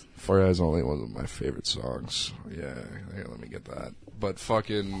guess. For Your Eyes Only was one of my favorite songs. Yeah, here, let me get that. But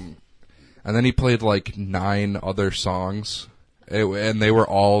fucking, and then he played like 9 other songs, and they were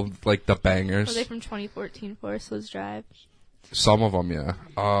all like the Were bangers. they from 2014 Forest Hills Drive? Some of them, yeah.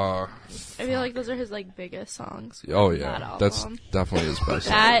 I feel like those are his like biggest songs. Oh That yeah, album. that's definitely his best.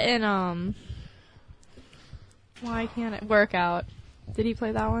 That and why can't it work out? Did he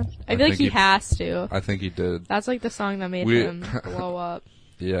play that one? I I feel like think he he- has to. I think he did. That's like the song that made We- him blow up.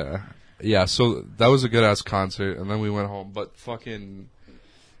 Yeah, yeah. So that was a good ass concert, and then we went home. But fucking,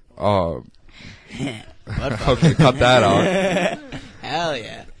 But okay, cut that out. hell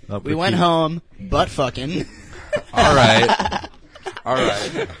yeah. Oh, We we're went keep- home, butt fucking. All right, all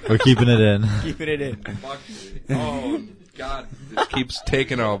right. We're keeping it in. Keeping it in. Fuck me. Oh God, it keeps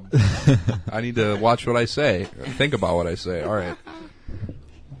taking a. I need to watch what I say. Think about what I say. All right.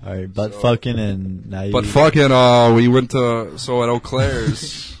 All right, but So- fucking and now you. But fucking, we went to at Eau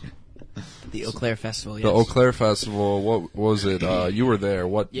Claire's, The Eau Claire Festival, yes. the Eau Claire Festival. What was it? You were there.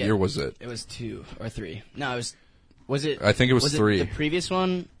 What Yeah. year was it? It was 2 or 3. No, it was. Was it? I think it was 3. It the previous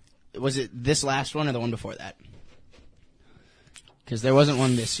one? Was it this last one or the one before that? Because there wasn't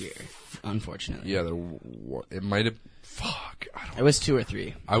one this year, unfortunately. Yeah, it might have. Fuck, I don't. It was 2 or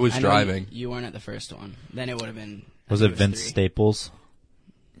 3. I was know driving. You weren't at the first one. Then it would have been. I Was think it Vince 3. Staples?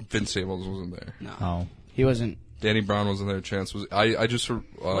 Vince Staples wasn't there. No, Oh. he wasn't. Danny Brown wasn't there. Chance was. I just.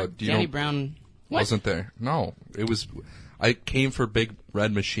 What? Do you Danny know? Brown. Wasn't there? No, it was. I came for Big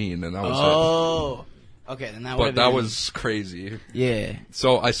Red Machine, and that was it. Oh, okay. Then that. But would've that been- was crazy. Yeah.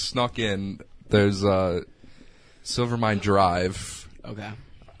 So I snuck in. There's Silvermine Drive, Okay.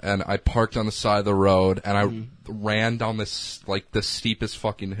 and I parked on the side of the road, and I ran down this like the steepest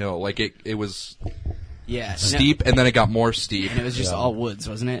fucking hill. Like it was Yeah. steep, and then it got more steep. And it was just all woods,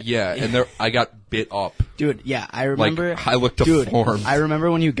 wasn't it? Yeah, and there I got bit up. Dude, yeah, I remember. I looked Dude, deformed. I remember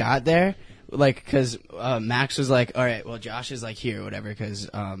when you got there, like, because Max was like, "All right, well, Josh is like here, or whatever." Because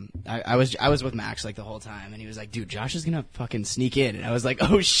I was with Max like the whole time, and he was like, "Dude, Josh is gonna fucking sneak in," and I was like,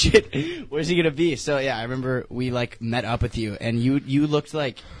 "Oh shit, where's he gonna be?" So yeah, I remember we like met up with you, and you looked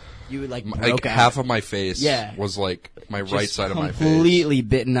like you like broke Like out. half of my face Yeah. was like my Just right side of my face. completely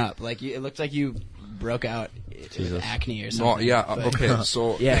bitten up. Like it looked like you broke out Jesus. acne or No, something. yeah, but- okay,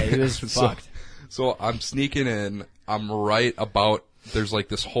 so Yeah, it was so, fucked. So I'm sneaking in. I'm right about. There's like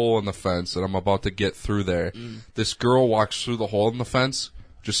this hole in the fence, and I'm about to get through there. This girl walks through the hole in the fence,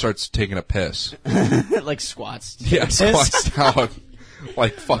 just starts taking a piss. Like squats. Yeah, squats down.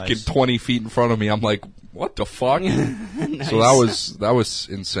 like fucking Nice. 20 feet in front of me. I'm like, what the fuck? Nice. So that was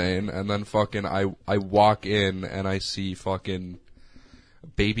insane. And then fucking I walk in and I see fucking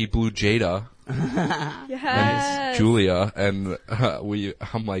baby blue Jada Yes. and Julia, and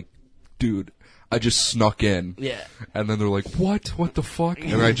I'm like, dude, I just snuck in. Yeah. And then they're like, what the fuck?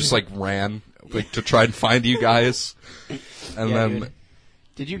 And I just like ran like to try and find you guys. And Yeah, then dude.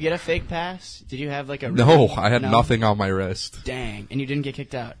 Did you get a fake pass? Did you have like a no, I had nothing on my wrist. Dang. And you didn't get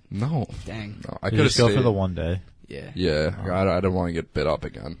kicked out. No. Dang. No, I You could have just go stayed. for the one day. Yeah. Yeah, I don't want to get bit up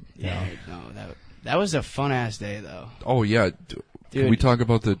again. Yeah. No, that was a fun ass day though. Oh yeah, Dude. can we talk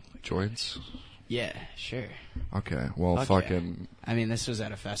about the joints? Yeah, sure. Okay, well, Fuck fucking I mean, this was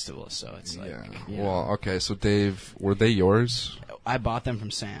at a festival, so it's like yeah. you know. Well, okay, so Dave, were they yours? I bought them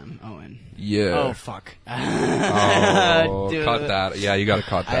from Sam Owen. Yeah. Oh fuck. Oh, Dude. cut that. Yeah, you got to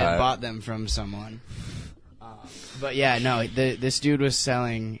cut I had that. bought them from someone. But yeah, no, this dude was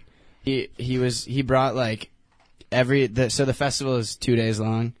selling. He brought like so the festival is 2 days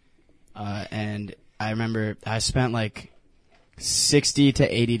long, and I remember I spent like $60 to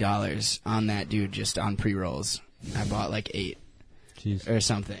 $80 on that dude just on pre-rolls. I bought like 8 Jeez. or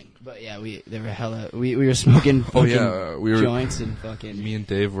something. But yeah, we were smoking Oh, fucking yeah, we were- joints and fucking. Me and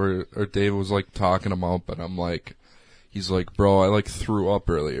Dave Dave was like talking him up, and I'm like, he's like, bro, I like threw up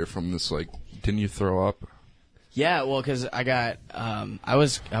earlier from this. Like, didn't you throw up? Yeah, well, because I got I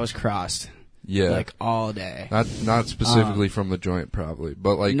was crossed Yeah. like all day. Not specifically from the joint, probably,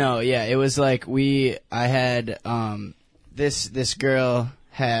 but like No, yeah, it was like I had this girl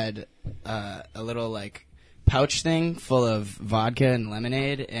had a little like pouch thing full of vodka and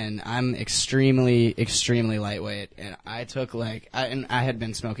lemonade, and I'm extremely lightweight, and I took like I had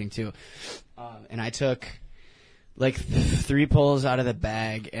been smoking too, and I took like 3 pulls out of the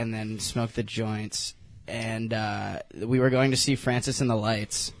bag and then smoked the joints, and we were going to see Francis and the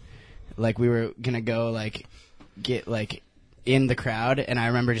Lights, like we were gonna go like get like in the crowd, and I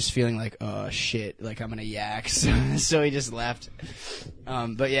remember just feeling like, oh shit, like I'm gonna yak, so he just left.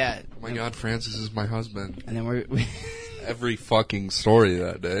 But yeah. oh my god, Francis is my husband. And then we Every fucking story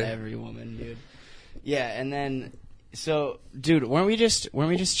that day. every woman, dude. Yeah, and then so, dude, weren't we just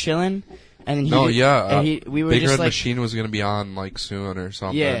chilling? And he No, did- yeah. and we were Big just Red like, Machine was gonna be on like soon or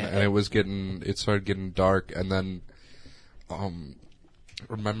something, Yeah. and it started getting dark, and then,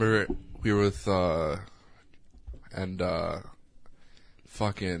 remember we were with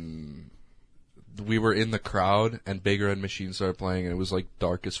fucking. We were in the crowd, and Big Red Machine started playing, and it was like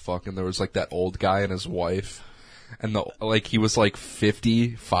dark as fuck, and there was like that old guy and his wife, and he was like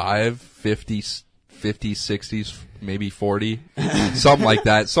 55, 50, 60s, maybe 40, something like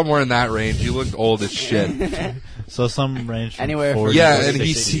that, somewhere in that range. He looked old as shit. So some range from Anywhere from 40 Yeah, to and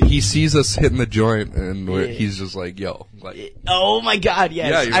 60. he sees us hitting the joint, and Yeah. he's just like, "Yo, like, oh my god, yes.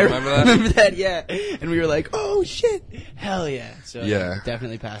 Yeah, you I remember that? remember that, yeah. And we were like, oh shit, hell yeah. So Yeah.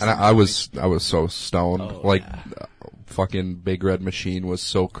 definitely passed. and some I was joints. so stoned, Oh, like, yeah. fucking Big Red Machine was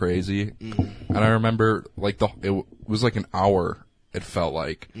so crazy, and I remember like it was like an hour. It felt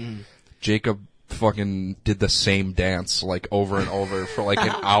like Jacob fucking did the same dance like over and over for like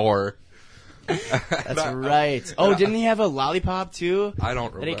an hour. That's right. Oh, didn't he have a lollipop too? I don't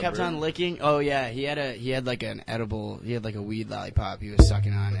remember. That he kept on licking. Oh yeah, he had like an edible. He had like a weed lollipop he was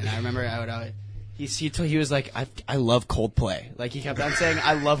sucking on, and I remember I would always. He was like, I love Coldplay. Like, he kept on saying,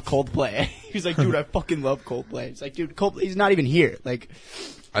 I love Coldplay. He was like, dude, I fucking love Coldplay. It's like, dude, Coldplay, he's not even here. Like,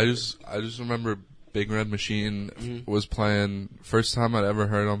 I just remember Big Red Machine was playing. First time I'd ever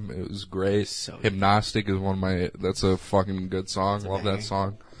heard him, it was great. So good. Hypnostic is that's a fucking good song. Love that banger.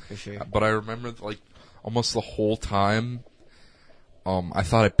 song. for sure. But I remember like almost the whole time, I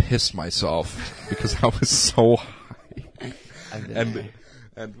thought I pissed myself because I was so high. I've been there.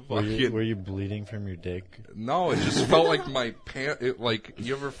 And Were fucking, you bleeding from your dick? no, it just felt like my pants. Like,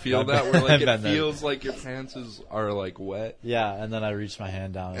 you ever feel that where like I've it been there. feels like your pants are like wet, Yeah, and then I reached my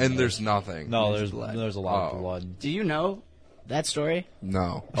hand down. and there's nothing. no, There's there's blood. there's a lot Oh. of blood. Do you know that story?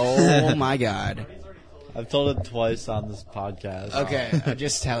 No. Oh my god. I've told it twice on this podcast. Okay,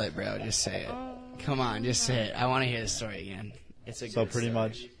 just tell it, bro. Just say it. Come on, just say it. I want to hear the story again. It's a So good pretty story.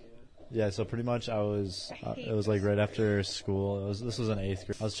 much, yeah. So pretty much, I was. It was like right after school. This was in 8th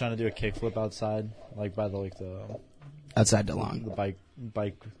grade. I was trying to do a kickflip outside, like by the outside DeLong. the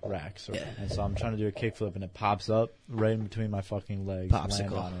bike racks. Yeah. And so I'm trying to do a kickflip, and it pops up right in between my fucking legs. Land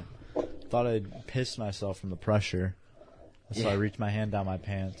Popsicle. on it. Thought I'd pissed myself from the pressure. So I Yeah. reach my hand down my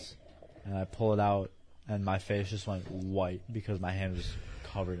pants, and I pull it out, and my face just went white because my hand was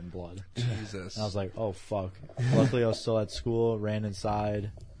covered in blood. Jesus. And I was like, oh, fuck. Luckily, I was still at school, ran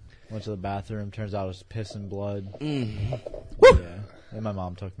inside, went to the bathroom. Turns out I was piss and blood. Mm. Yeah. And my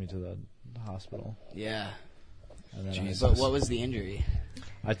mom took me to the hospital. Yeah. And then Jeez. But what was the injury?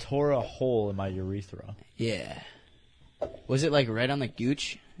 I tore a hole in my urethra. Yeah. Was it like right on the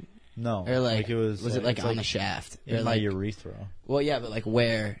gooch? No. Or like it was it like it's on the shaft? in Or my like, urethra. well, yeah, but like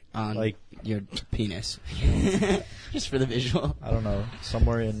where on Like- your penis? Just for the visual. I don't know.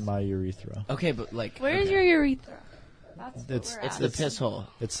 Somewhere in my urethra. Okay, but like Where's okay. your urethra? That's what It's- we're It's asking. the piss hole.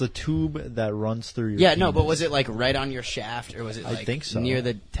 It's the tube that runs through your Yeah, no, but penis. was it like right on your shaft, or was it I like think so. near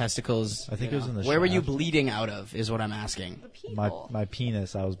the testicles? I think you it was know? in the Where were you shaft. bleeding out of? Is what I'm asking. The people. my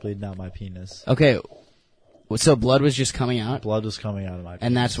penis. I was bleeding out my penis. Okay, so blood was just coming out, Blood was coming out of my penis.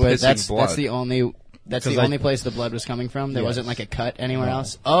 and that's where Pissing that's blood. the only place the blood was coming from. There Yes. wasn't like a cut anywhere No.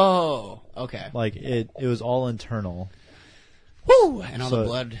 else. Oh, okay. Like, it was all internal. Woo! And all So the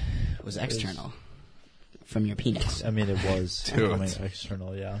blood was external from your penis. I mean, it was Dude. coming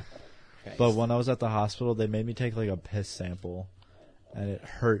external, yeah. Christ. But when I was at the hospital, they made me take, like, a piss sample. And it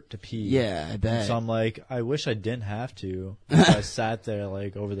hurt to pee. Yeah, I bet. So I'm like, I wish I didn't have to. So I sat there,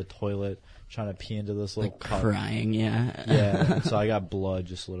 like, over the toilet, trying to pee into this little like cup. crying, yeah. Yeah, and so I got blood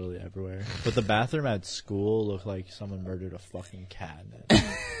just literally everywhere. But the bathroom at school looked like someone murdered a fucking cat in it.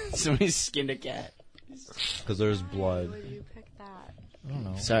 Somebody skinned a cat. Because there's Why blood. would you pick that? I don't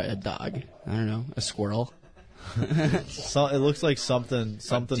know. Sorry, a dog. I don't know, a squirrel. So, it looks like something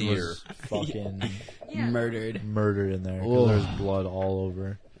deer. was fucking Murdered. murdered in there. Whoa. Because there's blood all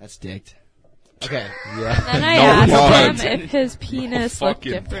over. That's dicked. Okay. Yeah. Then I No asked blood. him if his penis looked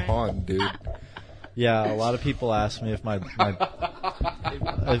Fucking different. pun, dude. Yeah, a lot of people ask me if a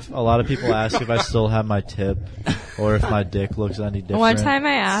lot of people ask if I still have my tip or if my dick looks any different. One time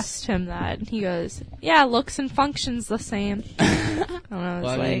I asked him that, and he goes, "Yeah, looks and functions the same." And I was Well,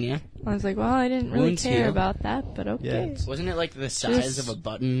 I like, mean, yeah. well, I didn't really Wounds care heal. about that, but okay. Yeah, it's- Wasn't it like the size Just- of a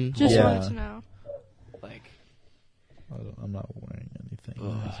button? Just Yeah. wanted to know. Like I'm not wearing anything.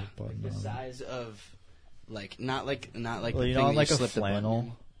 Ugh. that has a button the on it. size of not like Well, the you thing know, on that like you a slip the button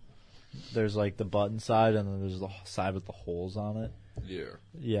flannel, there's like the button side and then there's the side with the holes on it. Yeah.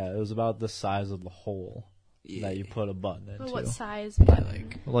 Yeah, it was about the size of the hole in. that you put a button into. But what size Yeah, button?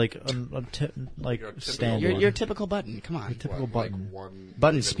 Like like Your typical- standard. your typical button. Come on. typical What, button. Like one,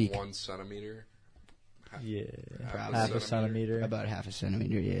 Button even speak. 1 centimeter. Yeah, Probably. half a centimeter. About half a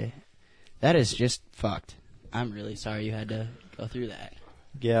centimeter. Yeah. That is just fucked. I'm really sorry you had to go through that.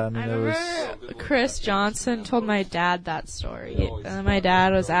 Yeah, I mean I it was. remember Chris Johnson told my dad that story, and then my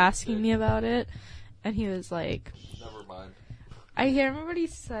dad was asking me about it, and he was like, Never mind. I can't remember what he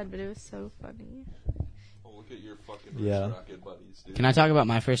said, but it was so funny. Oh, look at your fucking Yeah. wrist racket buddies, dude. Can I talk about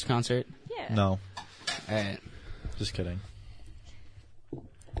my first concert? Yeah. No, All right. just kidding.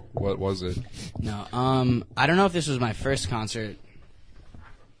 What was it? No. I don't know if this was my first concert.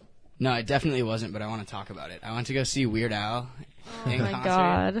 No, it definitely wasn't, but I want to talk about it. I went to go see Weird Al Oh in my concert.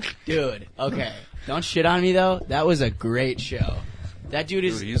 god. Dude, okay. Don't shit on me, though. That was a great show. That dude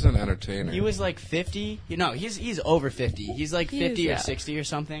is... Dude, he's an entertainer. He was like 50. You know, he's over 50. He's like He 50 is, or yeah. 60 or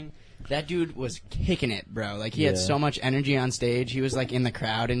something. That dude was kicking it, bro. Like, he had Yeah. so much energy on stage. He was like in the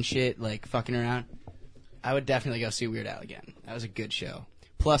crowd and shit, like fucking around. I would definitely go see Weird Al again. That was a good show.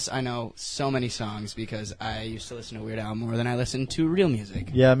 Plus, I know so many songs because I used to listen to Weird Al more than I listened to real music.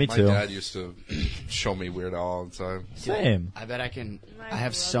 Yeah, me My too. dad used to show me Weird Al all the time. Same. I bet I can. My I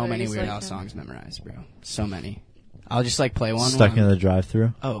have so brother many used Weird like Al him. songs memorized, bro. So many. I'll just like play one. Stuck while in the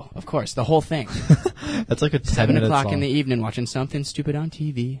drive-through. Oh, of course, the whole thing. That's like a 10 7 minute o'clock song. in the evening, watching something stupid on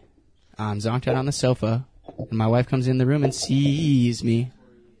TV. I'm zonked out on the sofa, and my wife comes in the room and sees me,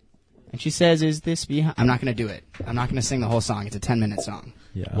 and she says, "Is this behind?" I'm not gonna do it. I'm not gonna sing the whole song. It's a 10-minute song.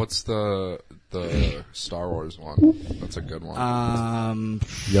 Yeah. What's the Star Wars one? That's a good one.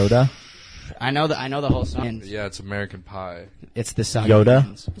 Yoda? I know the whole song. Yeah, it's American Pie. It's the saga. Yoda?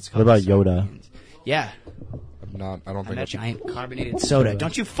 Begins. It's What called about The Saga Yoda? Begins. Yeah, I don't I'm think a it's giant carbonated soda.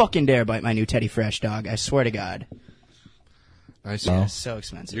 Don't you fucking dare bite my new Teddy Fresh, dog. I swear to God. nice. No. It's so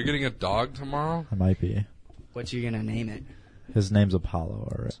expensive. You're getting a dog tomorrow? I might be. What you gonna name it? His name's Apollo,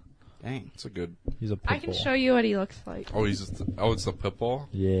 alright. Dang. It's a good. He's a I pit can bull. show you what he looks like. Oh, it's the pit bull.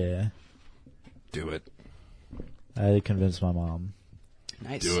 Yeah. Do it. I had to convince my mom.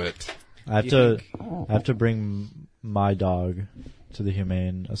 Nice. Do it. I have Do to you I have to bring my dog to the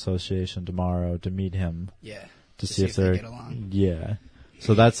Humane Association tomorrow to meet him Yeah. to see if they they're get along. Yeah.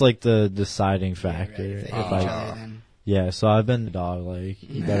 So that's like the deciding factor. Yeah, right, if they if hate each I other, then. Yeah, so I've been dog like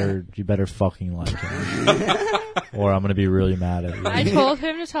you better fucking like him. Or I'm gonna be really mad at you. I told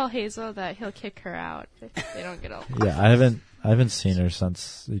him to tell Hazel that he'll kick her out if they don't get along. Yeah, I haven't seen her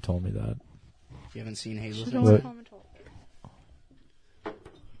since he told me that. You haven't seen Hazel? Should've since? went What? home and told her.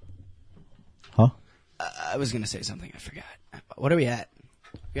 Huh? I was gonna say something. I forgot. What are we at?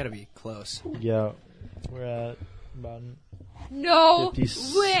 We gotta be close. Yeah, we're at about No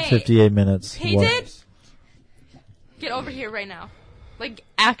 50, way. 58 minutes. Peyton, get over here right now. Like,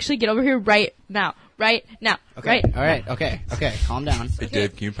 actually, get over here right now. Right now. Okay. Right. All right. Okay. Calm down. Hey,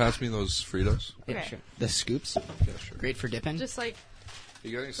 Dave, can you pass me those Fritos? Yeah, Okay. sure. The scoops. Yeah, sure. Great for dipping. Just like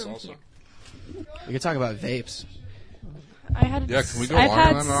You got any From salsa? here. We could talk about vapes. I had. Yeah, can we go I've longer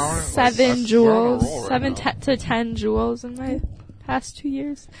had than an hour? 7 We're on a jewels, roll right now. to 10 jewels in my past 2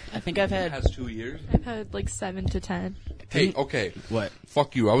 years. I think I've It had. has 2 years. I've had like 7 to 10. Hey, okay. What?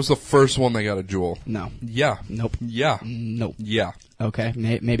 Fuck you. I was the first one that got a jewel. No. Yeah. Nope. Yeah. Nope. Yeah. Okay.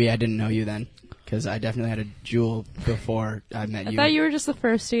 Maybe I didn't know you then, because I definitely had a jewel before I met I you. thought you were just the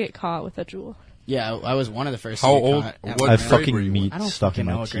first to get caught with a jewel. Yeah, I was one of the first. How to get old- caught at what my I grade. grade fucking were you meat I don't stuck fucking in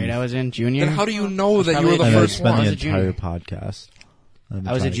know my what teeth. grade I was in. Junior. Then how do you know that you were the Probably And I first spent one? the was a junior. entire podcast.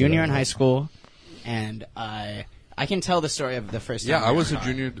 I was a junior in high school, and I can tell the story of the first time. Yeah, I we was were a caught.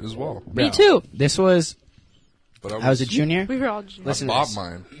 junior as well. Bro, Me too. This was. But I was a junior. We were all juniors. Listen I to bought this.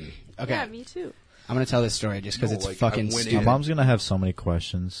 mine. Okay, Yeah, me too. I'm gonna tell this story just because No, it's like, fucking I went in- My stupid. mom's gonna have so many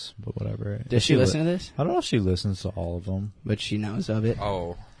questions, but whatever. Does she listen to this? I don't know if she listens to all of them. But she knows of it.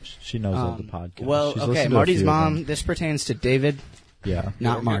 Oh. She knows of the podcast. Well, She's okay, listened to a Marty's few of mom. them. This pertains to David, Yeah.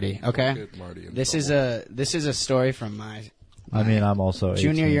 not Don't Marty. get- Okay, don't get Marty in this trouble. is a story from my. I mean, I'm also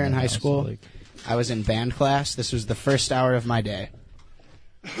Junior 18 year in now, high so, school. like, I was in band class. This was the first hour of my day.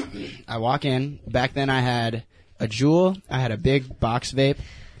 I walk in. Back then, I had a Juul. I had a big box vape,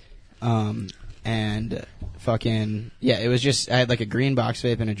 and fucking yeah, it was just I had like a green box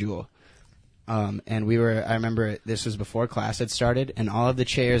vape and a Juul. And we were. I remember this was before class had started, and all of the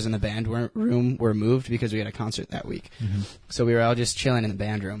chairs in the band room were moved because we had a concert that week. So we were all just chilling in the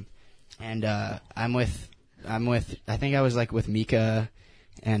band room, and I'm with. I think I was like with Mika,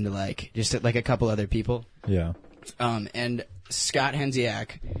 and like just like a couple other people. yeah. And Scott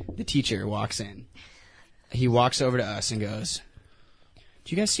Henziak, the teacher, walks in. He walks over to us and goes,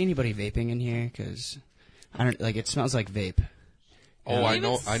 "Do you guys see anybody vaping in here? Because I don't like. It smells like vape." Oh, I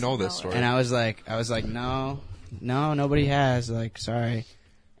know this smell story. And I was like, no, nobody has. Like, sorry.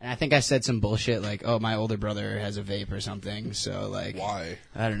 And I think I said some bullshit like, "Oh, my older brother has a vape or something." So like, Why?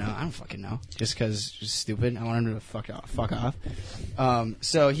 I don't know. I don't fucking know. Just because, just stupid. I want him to fuck off.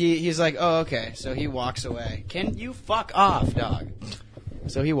 So he's like, "Oh, okay." So he walks away. Can you fuck off, dog?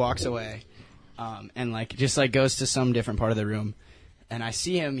 So he walks away, and like just like goes to some different part of the room. And I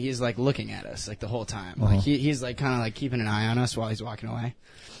see him. He's like looking at us like the whole time. Like he's like kind of like keeping an eye on us while he's walking away.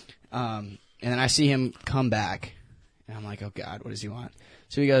 And then I see him come back, and I'm like, "Oh God, what does he want?"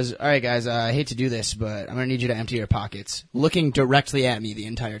 So he goes, "All right, guys, I hate to do this, but I'm gonna need you to empty your pockets." Looking directly at me the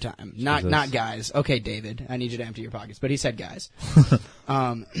entire time. Not guys. Okay, David, I need you to empty your pockets. But he said guys.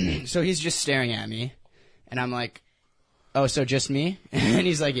 So he's just staring at me, and I'm like, "Oh, so just me?" And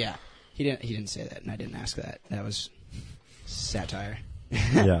he's like, "Yeah." He didn't say that, and I didn't ask that. That was satire.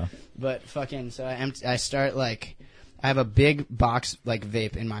 Yeah. But fucking, so I start like, I have a big box like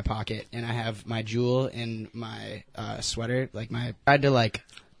vape in my pocket, and I have my Juul in my sweater. Like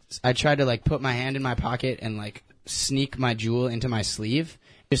I tried to like put my hand in my pocket and like sneak my Juul into my sleeve.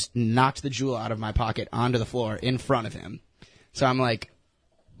 Just knocked the Juul out of my pocket onto the floor in front of him. So I'm like,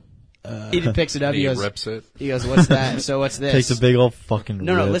 he picks it up. He He goes, rips it. "What's that?" So what's this? Takes a big old fucking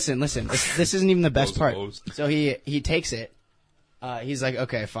No, rip. listen. This isn't even the best part. Hosed. So he takes it. He's like,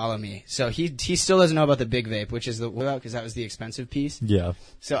 "Okay, follow me." So he still doesn't know about the big vape, which is because that was the expensive piece. Yeah.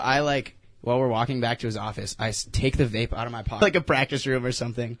 So I like, while we're walking back to his office, I take the vape out of my pocket, like a practice room or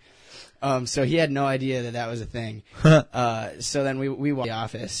something. So he had no idea that was a thing. So then we walk to the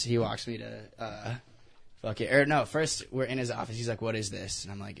office. He walks me to, first we're in his office. He's like, "What is this?"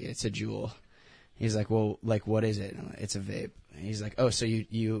 And I'm like, "It's a Juul." He's like, "Well, like, what is it?" And I'm like, "It's a vape." And he's like, "Oh, so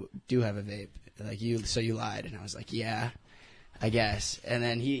you do have a vape. Like so you lied." And I was like, "Yeah, I guess." And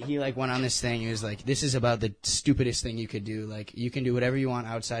then he like went on this thing. He was like, "This is about the stupidest thing you could do. Like, you can do whatever you want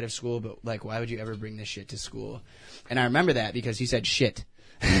outside of school, but like, why would you ever bring this shit to school?" And I remember that because he said shit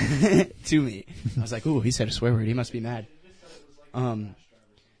to me. I was like, "Ooh, he said a swear word. He must be mad."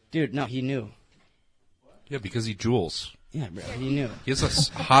 Dude, no, he knew. Yeah, because he jewels. Yeah, bro, he knew. He has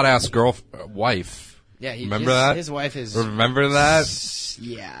a hot ass wife. Yeah, Remember that? His wife is. Remember that?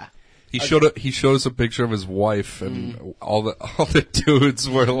 Yeah. He showed us a picture of his wife, and all the dudes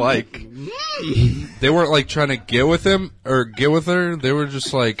were like, they weren't like trying to get with him or get with her. They were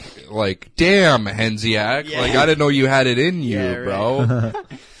just like, "Damn, Henziak, Yeah. like I didn't know you had it in you, Yeah, right. bro."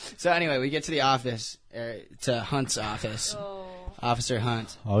 So anyway, we get to the office, to Hunt's office, Officer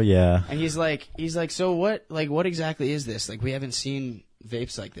Hunt, Oh yeah. and he's like, "So what? Like, what exactly is this? Like, we haven't seen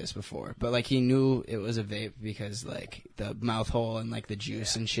vapes like this before, but like he knew it was a vape because like the mouth hole and like the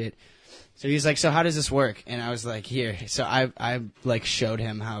juice and shit. So he's like, so how does this work? And I was like, here. So I like showed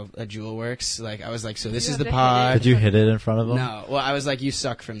him how a Juul works. Like I was like, so this is the pod. Did you hit it in front of him? No. Well, I was like, you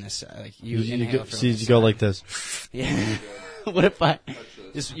suck from this side. Like you inhale go, from so this you go side. like this, Yeah. What if I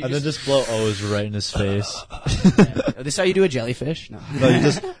just and then just blow O's right in his face. Is this how you do a jellyfish? No.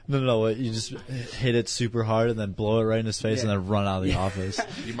 No, you just you just hit it super hard and then blow it right in his face and then run out of the office.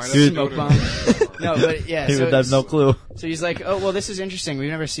 You might have Dude, to go Smoke to- bomb. No, but yeah. He So, would have no clue. so he's like, oh well, this is interesting. We've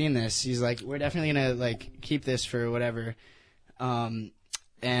never seen this. He's like, we're definitely gonna like keep this for whatever.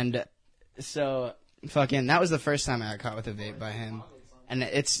 And so fucking that was the first time I got caught with a vape by him, and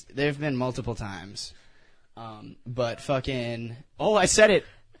there've been multiple times. But fucking I said it.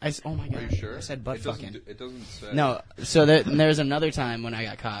 Oh my god! Are you sure? I said butt It doesn't fucking. it doesn't say. No, so there's another time when I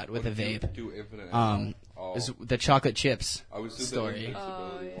got caught with a vape. Do infinite. It was the chocolate chips I was just story.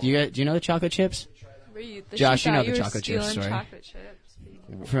 Oh, yeah. Do you know the chocolate chips? Were you, the Josh, she you know thought the were chocolate chip stealing story. chocolate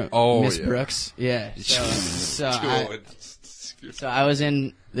chips. From Oh, Miss yeah. Brooks? Yeah. So Dude, so I was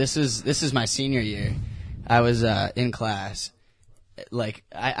in. This is my senior year. I was in class. Like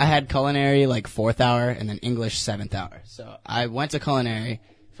I had culinary like 4th hour and then English 7th hour. So I went to culinary.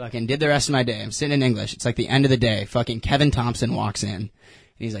 Fucking did the rest of my day. I'm sitting in English. It's like the end of the day. Fucking Kevin Thompson walks in. And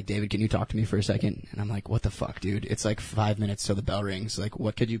he's like, David, can you talk to me for a second? And I'm like, what the fuck, dude? It's like 5 minutes till the bell rings. Like,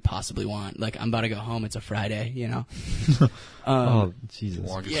 what could you possibly want? Like, I'm about to go home. It's a Friday, you know? Oh Jesus!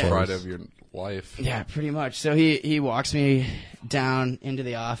 longest Yeah. Friday of your life. Yeah, pretty much. So he walks me down into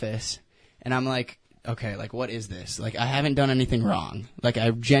the office, and I'm like, okay, like, what is this? Like, I haven't done anything wrong. Like,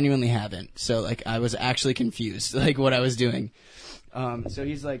 I genuinely haven't. So, like, I was actually confused, like, what I was doing. So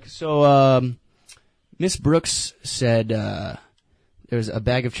he's like, Miss Brooks said, there's a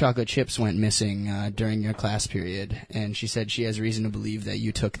bag of chocolate chips went missing, during your class period, and she said she has reason to believe that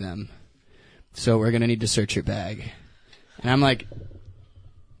you took them. So we're gonna need to search your bag. And I'm like,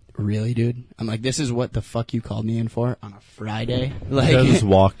 really, dude? I'm like, this is what the fuck you called me in for on a Friday? Like, I just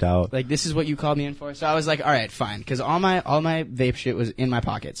walked out. like, this is what you called me in for? So I was like, all right, fine. Because all my vape shit was in my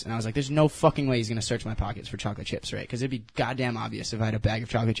pockets. And I was like, there's no fucking way he's going to search my pockets for chocolate chips, right? Because it'd be goddamn obvious if I had a bag of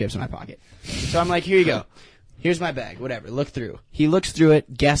chocolate chips in my pocket. So I'm like, here you go. Here's my bag. Whatever. Look through. He looks through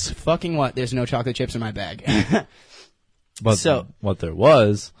it. Guess fucking what? There's no chocolate chips in my bag. But So- what there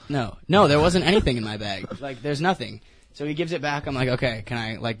was, No, there wasn't anything in my bag. Like, there's nothing. So he gives it back. I'm like, okay, can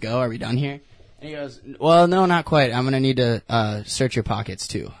I, like, go? Are we done here? And he goes, well, no, not quite. I'm going to need to search your pockets,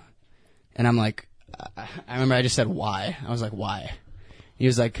 too. And I'm like, I remember I just said, why? I was like, why? He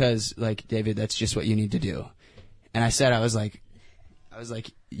was like, because, like, David, that's just what you need to do. And I said, I was like,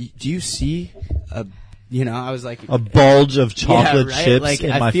 do you see a, I was like, a bulge of chocolate right? chips Like,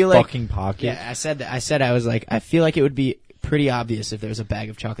 in I my feel like- fucking pocket. yeah, I said that. I said, I was like, I feel like it would be pretty obvious if there was a bag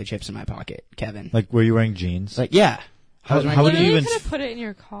of chocolate chips in my pocket, Kevin. Like, were you wearing jeans? Like, yeah. How would Literally you even? could have put it in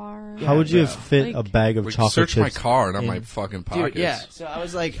your car. How would you have Yeah. fit Like- a bag of Like, chocolate search my chips? car, not my in- fucking pockets. Dude, yeah. So I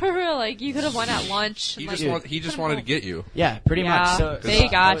was like, For real, like, you could have went at lunch. He and, just like, he just put 'em wanted to home. get you. yeah, pretty Yeah, much. So they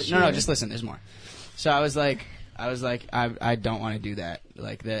got No, you. just listen. There's more. So I was like, I don't want to do that.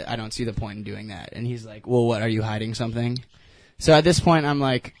 Like, I don't see the point in doing that. And he's like, well, what? Are you hiding something? So at this point, I'm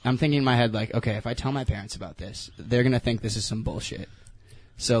thinking in my head, like, okay, if I tell my parents about this, they're gonna think this is some bullshit.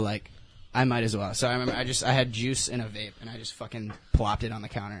 So like, I might as well. So I remember I had juice in a vape, and I just fucking plopped it on the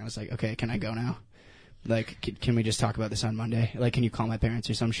counter. I was like, okay, can I go now? Like, can we just talk about this on Monday? Like, can you call my parents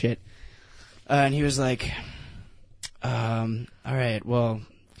or some shit? And he was like, all right, well,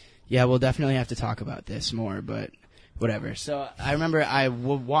 yeah, we'll definitely have to talk about this more, but whatever. So I remember I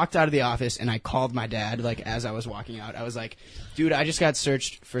walked out of the office, and I called my dad, like, as I was walking out. I was like, dude, I just got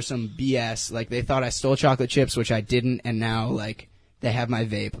searched for some BS. Like, they thought I stole chocolate chips, which I didn't, and now, like, they have my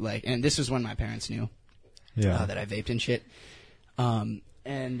vape. Like, and this was when my parents knew Yeah. that I vaped and shit. And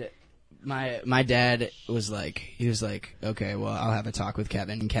my dad was like, okay, well, I'll have a talk with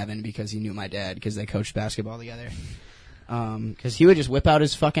Kevin, because he knew my dad, because they coached basketball together. Because he would just whip out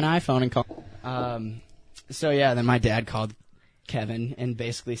his fucking iPhone and call. So yeah, then my dad called Kevin and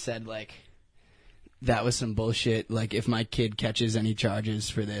basically said, like, that was some bullshit. Like, if my kid catches any charges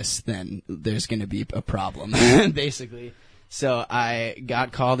for this, then there's gonna be a problem, basically. So I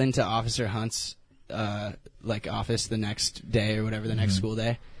got called into Officer Hunt's office the next day or whatever, the next school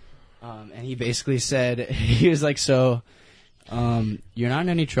day. And he basically said, he was like, so you're not in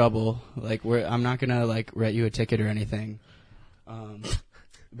any trouble. Like, I'm not gonna, like, write you a ticket or anything.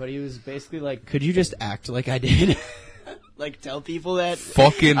 But he was basically like, could you just act like I did? like tell people that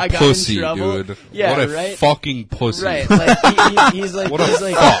Fucking I got pussy, in trouble. dude. Yeah, what a right? fucking pussy. Right, like he's like, What a he's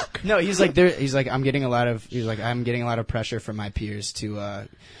like, fuck. no, he's like, I'm getting a lot of pressure from my peers to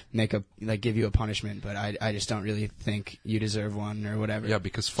give you a punishment, but I just don't really think you deserve one or whatever. Yeah,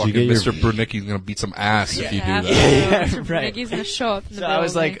 because you fucking get your- Mr. Brunicki's gonna beat some ass if you do that. Yeah, right. Nicky's gonna show up in the So I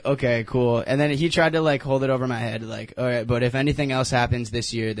was building. like, okay, cool. And then he tried to like hold it over my head, like, all right, but if anything else happens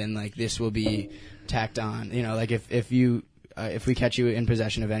this year, then like this will be tacked on. You know, like if we catch you in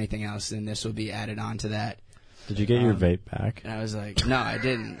possession of anything else, then this will be added on to that. Did you get your vape back? And I was like, no, I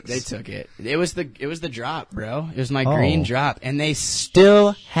didn't. They took it. It was the drop, bro. It was my Oh. green drop, and they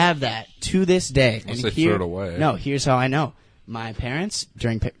still have that to this day. Unless And they threw it away. No, here's how I know. My parents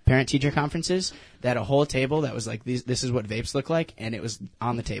during parent-teacher conferences, they had a whole table that was like, this is what vapes look like, and it was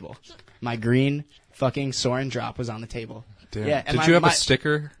on the table. My green fucking Soren drop was on the table. Damn. Yeah, and Did you have a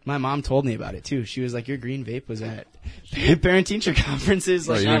sticker? My mom told me about it too. She was like, "Your green vape was at parent-teacher conferences,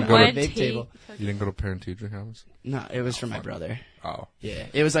 like you on didn't go to- a vape table." You didn't go to parent-teacher house? No, it was for my brother. Oh. Yeah,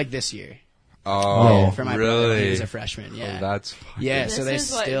 it was like this year. Oh, For my brother when he really? was a freshman. Yeah, Oh, that's fucking... yeah. this So they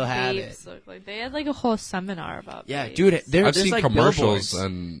is what still have it. vapes look like. They had like a whole seminar about. Yeah, vapes. dude. I've There's seen like commercials billboards.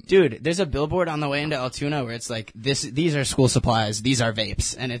 and... Dude, there's a billboard on the way into Altoona where it's like these are school supplies, these are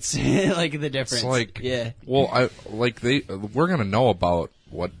vapes, and it's like the difference. It's like... yeah, Well, we're gonna know about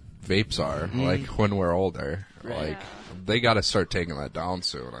what vapes are, like, when we're older. Right. Like, they gotta start taking that down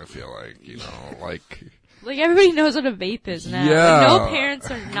soon, I feel like, like... Like everybody knows what a vape is now. Yeah. Like, no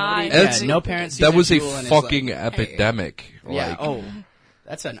parents are not. yeah, It's- no parents. That sees was a Juul and is fucking like, hey. epidemic. Yeah. Like, Oh,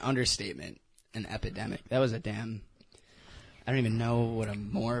 that's an understatement. An epidemic. That was a damn. I don't even know what a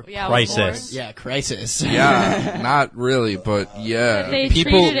more. Yeah, Crisis. Yeah, crisis. yeah, not really, but yeah. They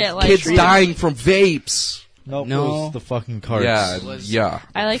People, treated it like kids treated- dying from vapes. Nope, No. it was the fucking carts. Yeah, was- yeah.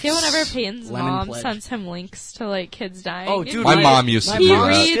 I like it whenever Peyton's Lemon mom pledge. sends him links to like kids dying. Oh, And dude, My he- mom used to My do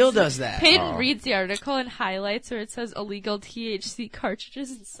mom that. still does that. Peyton Oh. reads the article and highlights where it says illegal THC cartridges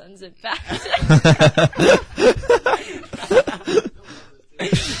and sends it back.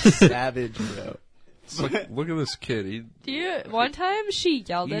 Savage, bro. It's like, look at this kid. One time she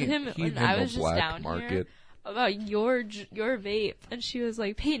yelled at him he when had I no was just black down market. here about your vape, and she was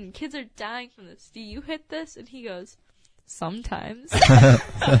like, "Peyton, kids are dying from this. Do you hit this?" And he goes, "Sometimes."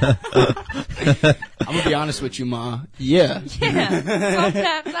 I'm gonna be honest with you, Ma. Yeah, Yeah,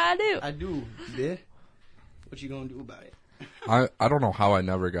 sometimes I do. I do. Yeah. What you gonna do about it? I don't know how I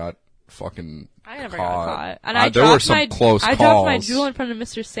never got fucking I never caught. got caught. And I There were dropped some my close I dropped my calls. jewel in front of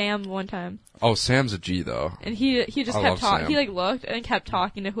Mr. Sam one time, Oh, Sam's a G though. and he just I kept love talking. Sam. He like looked and kept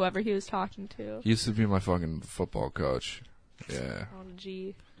talking to whoever he was talking to. He used to be my fucking football coach. Yeah. Oh,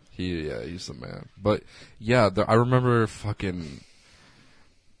 gee. He's the man. But yeah, I remember fucking.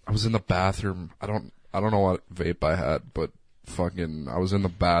 I was in the bathroom. I don't know what vape I had, but fucking, I was in the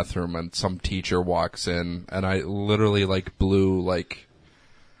bathroom and some teacher walks in and I literally like blew like.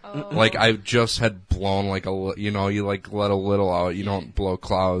 Like I just had blown like you like let a little out. You don't blow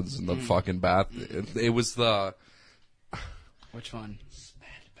clouds in the fucking bath. It was the. Which one?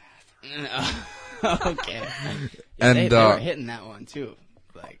 Okay. And, they were hitting that one too.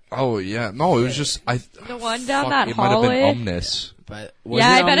 Like, Oh yeah, no, it was just The one down that it might have hallway. been Omnis. but Yeah,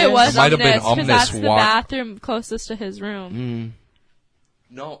 I bet it was It might have been Omnis, 'cause that's the Omnis bathroom closest to his room.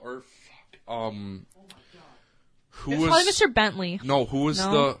 No, or who It's was probably Mr. Bentley. No, who was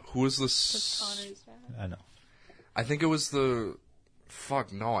No? the I know. I think it was the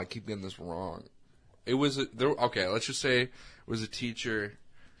no, I keep getting this wrong. It was okay, let's just say it was a teacher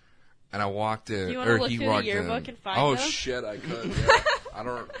and I walked in Do you wanna or look he through the walked yearbook in. and find Oh them? shit, I could. Yeah. I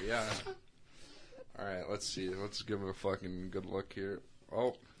don't yeah. All right, let's see. Let's give it a fucking good look here.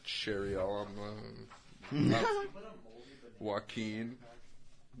 Oh, Sherry all on the Joaquin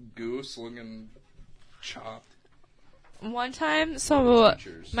Goose looking chopped. One time, so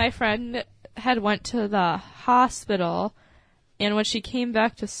Teachers. my friend had went to the hospital, and when she came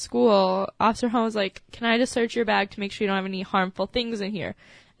back to school, Officer Hunt was like, "Can I just search your bag to make sure you don't have any harmful things in here?"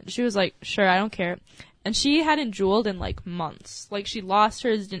 And she was like, "Sure, I don't care." And she hadn't jeweled in like months. Like she lost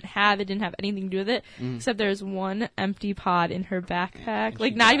hers, didn't have anything to do with it, except there's one empty pod in her backpack.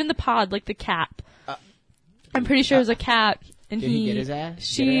 Like not even the pod, like the cap. I'm pretty sure it was a cap. And Did he get his ass?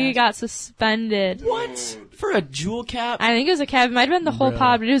 She got suspended. What? For a jewel cap? I think it was a cap. It might have been the whole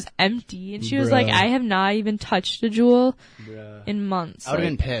pod, but it was empty. And she was like, "I have not even touched a jewel in months." I would have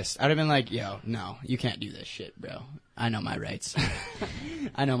Like, been pissed. I would have been like, yo, no, you can't do this shit, bro. I know my rights.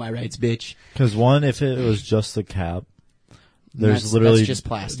 I know my rights, bitch. Because one, if it was just the cap, there's That's literally just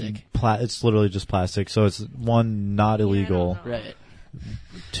plastic. It's literally just plastic, so it's one not illegal. Right.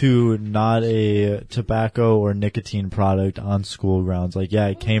 to not a tobacco or nicotine product on school grounds. Like, yeah,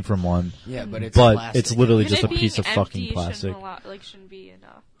 it came from one, Yeah, but it's but plastic. it's literally Even just a it being piece of empty fucking plastic. Shouldn't be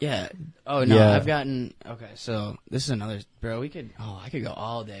enough. Yeah. Oh no, Yeah. I've gotten. Okay, so this is another, bro. I could go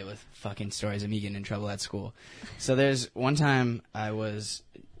all day with fucking stories of me getting in trouble at school. So there's one time I was.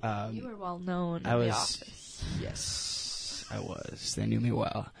 You were well known I in the was. office. Yes, I was. They knew me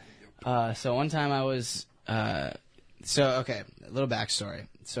well. So one time I was. Okay, a little backstory.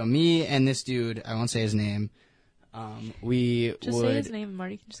 So me and this dude, I won't say his name. We Just would. say his name, and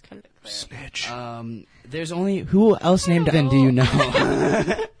Marty can just cut it. Snitch. There's only who else named Evan? Do you know?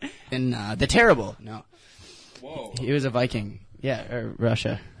 And the Terrible. No, Whoa. he was a Viking. Yeah, or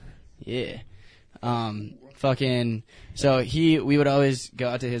Russia. Yeah. Fucking. So we would always go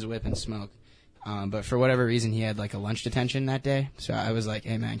out to his whip and smoke. But for whatever reason, he had like a lunch detention that day. So I was like,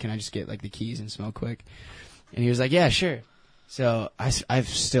 "Hey man, can I just get like the keys and smoke quick?" And he was like, "Yeah, sure." So I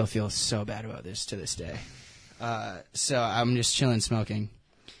still feel so bad about this to this day. So I'm just chilling smoking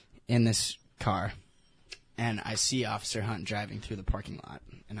in this car, and I see Officer Hunt driving through the parking lot,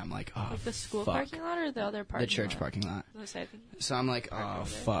 and I'm like, "Oh, Like the school fuck." parking lot or the other parking The church lot? parking lot. I was gonna say, I think- So I'm like, oh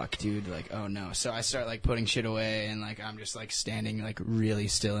fuck, dude, like, oh no. So I start like putting shit away, and like I'm just like standing like really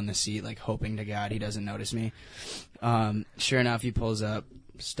still in the seat, like hoping to God he doesn't notice me. Sure enough, he pulls up,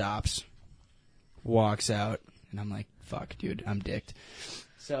 stops, walks out, and I'm like, fuck, dude, I'm dicked.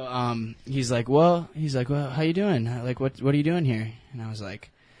 So he's like, well, how you doing? Like, what are you doing here? And I was like,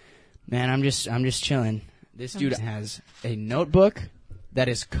 man, I'm just chilling. This dude has a notebook that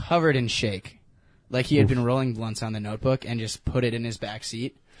is covered in shake. Like he had been rolling blunts on the notebook and just put it in his back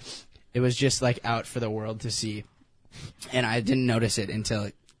seat. It was just like out for the world to see. And I didn't notice it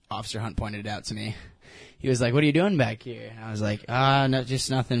until Officer Hunt pointed it out to me. He was like, what are you doing back here? And I was like, no,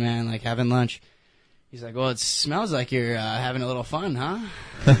 just nothing, man. Like having lunch. He's like, well, it smells like you're having a little fun, huh?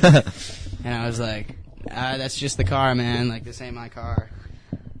 And I was like, that's just the car, man. Like this ain't my car.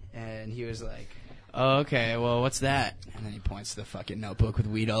 And he was like, oh, okay, well, what's that? And then he points to the fucking notebook with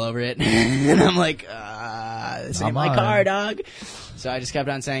weed all over it. And I'm like, this ain't my mine. car, dog. So I just kept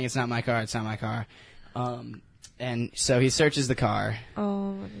on saying, it's not my car, it's not my car. And so he searches the car,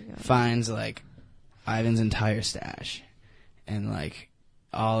 Oh my god. finds, like, Ivan's entire stash. And, like,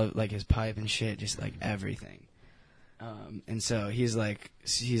 all of, like, his pipe and shit, just, like, everything. And so he's like,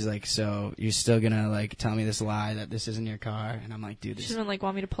 so you're still gonna like tell me this lie that this isn't your car? And I'm like, dude, You this. shouldn't like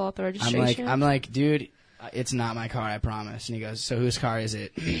want me to pull out the registration. I'm like, dude, it's not my car, I promise. And he goes, so whose car is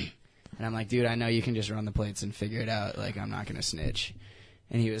it? And I'm like, dude, I know you can just run the plates and figure it out. Like, I'm not gonna snitch.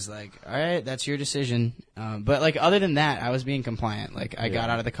 And he was like, all right, that's your decision. But like, other than that, I was being compliant. Like, I got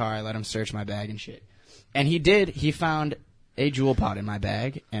out of the car, I let him search my bag and shit. And he found a jewel pod in my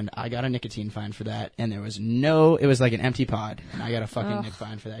bag, and I got a nicotine fine for that, and it was like an empty pod, and I got a fucking nic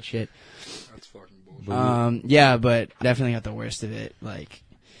fine for that shit. That's fucking bullshit. Yeah, but definitely got the worst of it. Like,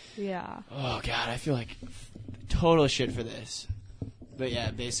 Yeah. oh god, I feel like total shit for this. But yeah,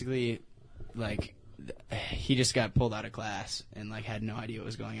 basically, like, he just got pulled out of class, and like had no idea what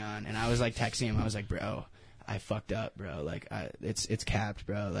was going on, and I was like texting him, I was like, bro, I fucked up, bro, like, it's capped,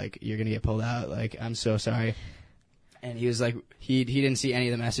 bro, like, you're gonna get pulled out, like, I'm so sorry. And he was like, he didn't see any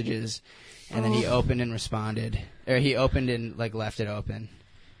of the messages, and then he opened and responded, or he opened and like left it open.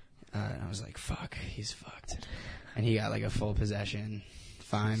 And I was like, fuck, he's fucked. And he got like a full possession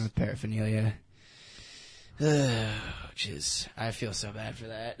fine with paraphernalia. Which is, I feel so bad for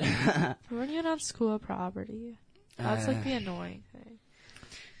that. Weren't you on school property? That's like the annoying thing.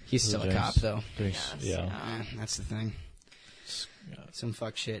 He's still a There's- cop though. there's- Yes, yeah. That's the thing. Yeah. Some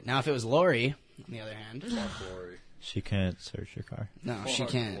fuck shit. Now if it was Lori, on the other hand, Fuck Lori. She can't search your car. no, she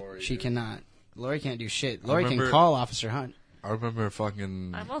Fuck can't. Lori, She dude. cannot. Lori can't do shit. Lori can remember- call Officer Hunt. I remember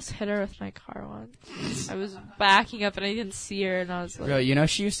fucking. I almost hit her with my car once. I was backing up and I didn't see her, and I was like, Bro, you know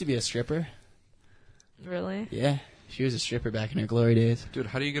she used to be a stripper? really? Yeah. She was a stripper back in her glory days. Dude,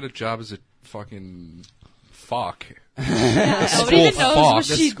 how do you get a job as a fucking fuck? Yeah, School nobody even knows fuck. what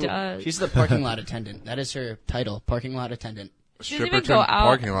That's she school. does. She's the parking lot attendant. That is her title, parking lot attendant. She doesn't Stripper even go turned out.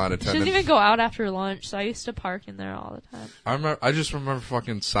 parking lot She attendant. doesn't even go out after lunch, so I used to park in there all the time. I just remember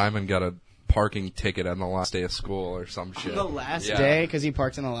fucking Simon got a parking ticket on the last day of school or some shit. The last Yeah. day, because he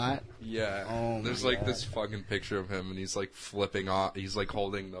parked in the lot? Yeah. Oh my There's like God. this fucking picture of him, and he's like flipping off. He's like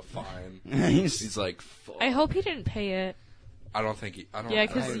holding the fine. He's- He's like, fuck. I hope he didn't pay it. I don't think he. I don't. Yeah, I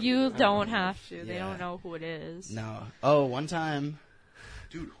because don't- you don't have to. They Yeah. don't know who it is. No. Oh, one time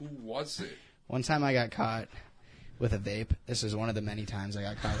Dude, who was it? I got caught with a vape. This is one of the many times I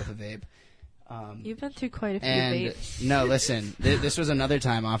got caught with a vape. You've been through quite a few And vapes. no, listen, this was another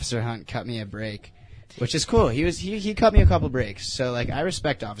time Officer Hunt cut me a break. which is cool. He cut me a couple breaks, so like I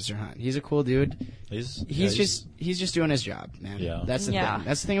respect Officer Hunt. He's a cool dude. He's just doing his job, man. Yeah. That's the thing.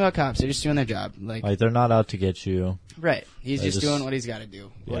 That's the thing about cops. They're just doing their job. Like they're not out to get you. right. He's just just- doing what he's got to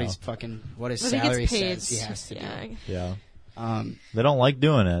do. What Yeah. his But salary he gets paid. says he has to yeah. do. Yeah. They don't like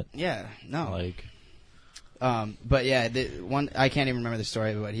doing it. Yeah. No. Like, But yeah, I can't even remember the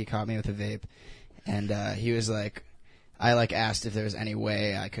story, but he caught me with a vape, and he was like, I like asked if there was any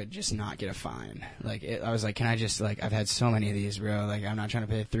way I could just not get a fine. Like, I was like, can I just like, I've had so many of these, bro. Like, I'm not trying to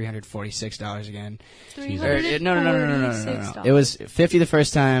pay $346 again. No. It was 50 the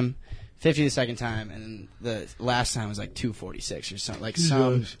first time, 50 the second time, and the last time was like 246 or something, like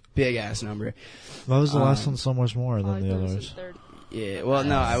some big ass number. that was the last one so much more Oh, than the others. Yeah. Well,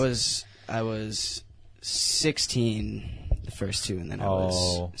 no, I was 16 the first two, and then I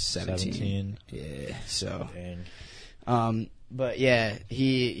was 17. Yeah. So. Dang. But yeah,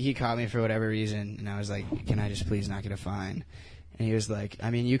 he caught me for whatever reason, and I was like, can I just please not get a fine? And he was like, I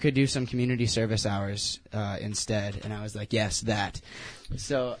mean, you could do some community service hours instead. And I was like, yes, that.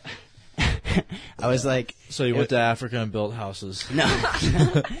 So I was like... So you went to Africa and built houses. No.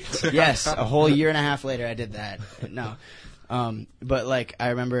 Yes, a whole year and a half later I did that. No. But like, I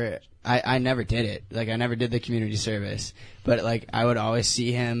remember... I never did it. Like, I never did the community service. But, like, I would always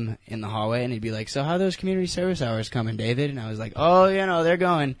see him in the hallway, and he'd be like, so how are those community service hours coming, David? And I was like, oh, they're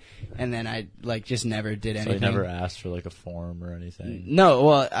going. And then I, like, just never did anything. So he never asked for, like, a form or anything? No,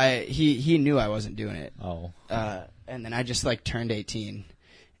 well, he knew I wasn't doing it. Oh. And then I just, like, turned 18.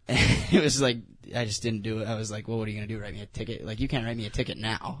 And it was like, I just didn't do it. I was like, well, what are you going to do? Write me a ticket? Like, you can't write me a ticket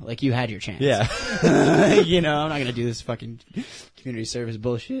now. Like, you had your chance. Yeah. I'm not going to do this fucking community service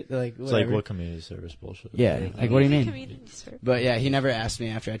bullshit. Like, It's whatever. like, what community service bullshit? Yeah, like, what do you mean? Community service. But yeah, he never asked me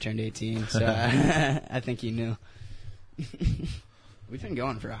after I turned 18, so I think he knew. We've been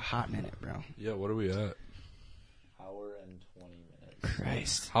going for a hot minute, bro. Yeah, what are we at? Hour and 20 minutes.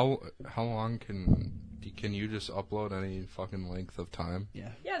 Christ. How long can you just upload any fucking length of time? Yeah.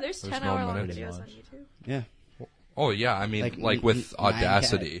 Yeah, there's There's 10-hour-long no minutes. videos on YouTube. Yeah. Oh yeah, I mean like with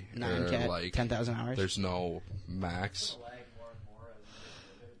Audacity, or like 10,000 hours. there's no max.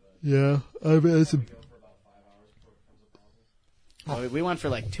 Yeah, I've had some. Oh, we went for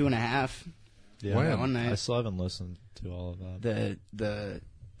like 2.5. Yeah, When? One night. I still haven't listened to all of that.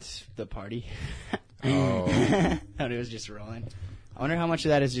 The party. Oh, And it was just rolling. I wonder how much of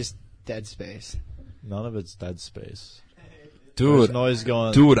that is just dead space. None of it's dead space. dude, There's noise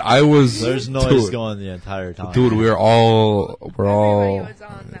going. There's noise dude, going the entire time. Dude, we're all Everybody was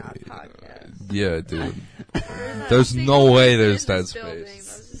on that podcast. yeah, dude. Not There's a no single way kid there's in dead this building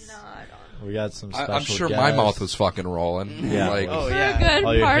space. was not on. We got some special I'm sure guests. my mouth was fucking rolling. Yeah. Like, Oh, For yeah. a good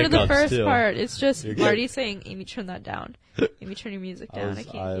All your part of the hiccups, first too. part, it's just You're good. Marty saying, Amy, turn that down. Amy, turn your music down. I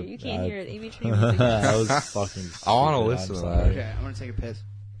can't hear you. You can't I- hear it. Amy, turn your music down. That was fucking. I wanna stupid. listen I'm to sorry. Okay, I'm gonna take a piss.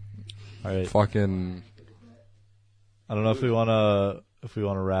 All right. fucking. I don't know if we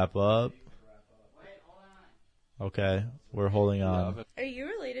wanna wrap up. Okay, we're holding on. Are you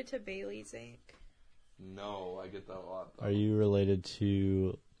related to Bailey Zank? No, I get that a lot. Are you related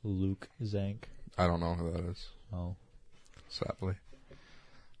to Luke Zank? I don't know who that is. Oh, Sadly,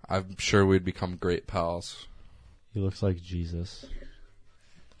 I'm sure we'd become great pals. he looks like Jesus.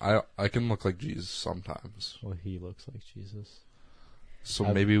 I can look like Jesus sometimes, Well, he looks like Jesus. so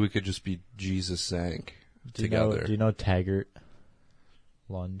I've- maybe we could just be Jesus Zank together. Do you know Taggart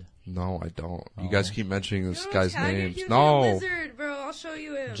Lund? No, I don't. You Oh. guys keep mentioning this guy's names. He's a No, wizard, bro. I'll show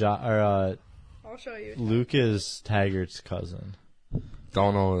you him. I'll show you. Luke is Taggart's cousin.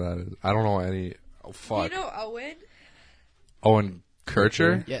 don't know who that is. I don't know any. Oh Do fuck. you know Owen? Owen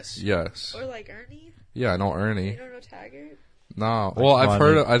Kircher? Yes. Yes. Or like Ernie? Yeah, I know Ernie. You don't know Taggart? No. Well, I think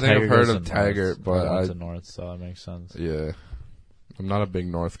I've heard of Taggart, I but went to North, so that makes sense. yeah. I'm not a big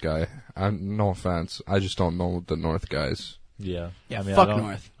North guy. No offense. I just don't know the North guys. Yeah. Yeah, I mean, fuck I don't,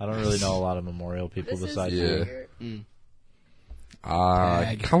 North. I don't really know a lot of Memorial people This besides is Yeah. Taggart. Mm. He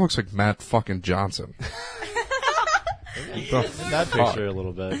Tag. kind of looks like Matt fucking Johnson. that picture a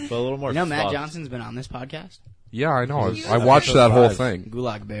little bit, but a little more. You know, Matt fucked. Johnson's been on this podcast. Yeah, I know. He I was watched episode that whole 5. thing.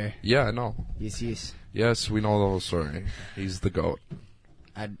 Gulag Bear. Yeah, I know. Yes. Yes, we know the whole story. He's the GOAT.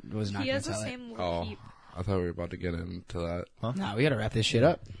 I was not He gonna has the tell it. same little Oh. keep. I thought we were about to get into that. Nah, we gotta wrap this shit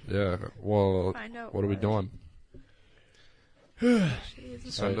up. Yeah. Well, Find out what are we what. doing?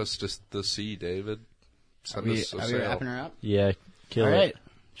 Jesus. Send us just the sea, David. Send Are we us a wrapping sail. her up? Yeah, kill All it. right.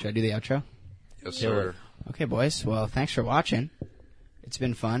 Should I do the outro? Yes, Kill sir. it. Okay, boys. Well, thanks for watching. It's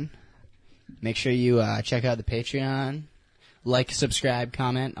been fun. Make sure you check out the Patreon. Like, subscribe,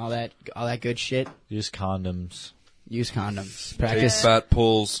 comment, all that good shit. Use condoms. Use condoms. Take Practice fat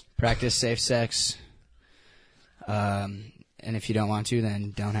pulls. safe sex. And if you don't want to,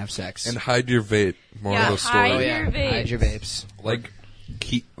 then don't have sex. And hide your vape. Moral of the story. hide your vapes. Hide your vapes. Like,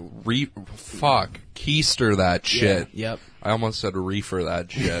 keister that shit. Yep. I almost said reefer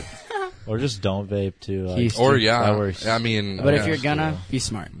that shit. Or just don't vape too. Like, Keister. Or yeah, that works. I mean, But if yeah, you're gonna, be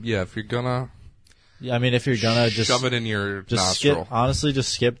smart. yeah, if you're gonna Yeah, I mean, if you're gonna just shove it in your just nostril. skip. Honestly,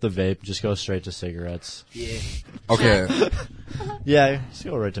 just skip the vape. Just go straight to cigarettes. Yeah. Okay, Yeah, just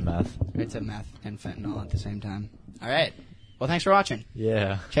go right to meth. It's a meth and fentanyl at the same time. All right. Well, thanks for watching.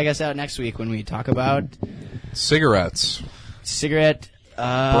 Yeah. Check us out next week when we talk about cigarettes, cigarette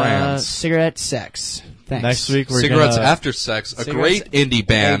brands, cigarette sex. Thanks. Next week we're cigarettes gonna, after sex, a Cigarettes- great indie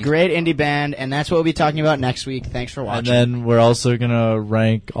band. A great indie band, and that's what we'll be talking about next week. Thanks for and watching. then we're also gonna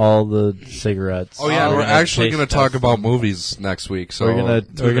rank all the cigarettes. Oh yeah, We're we're gonna actually taste going to talk test about them movies next week. So We're gonna-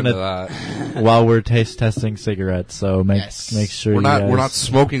 tune we're into gonna- that. while we're taste testing cigarettes. So make Yes. sure We're you not guys, we're not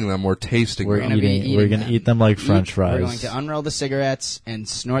smoking them. We're tasting we're them. gonna be eating. We're eating gonna them. eat them like French fries. We're going to unroll the cigarettes and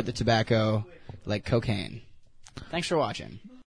snort the tobacco like cocaine. Thanks for watching.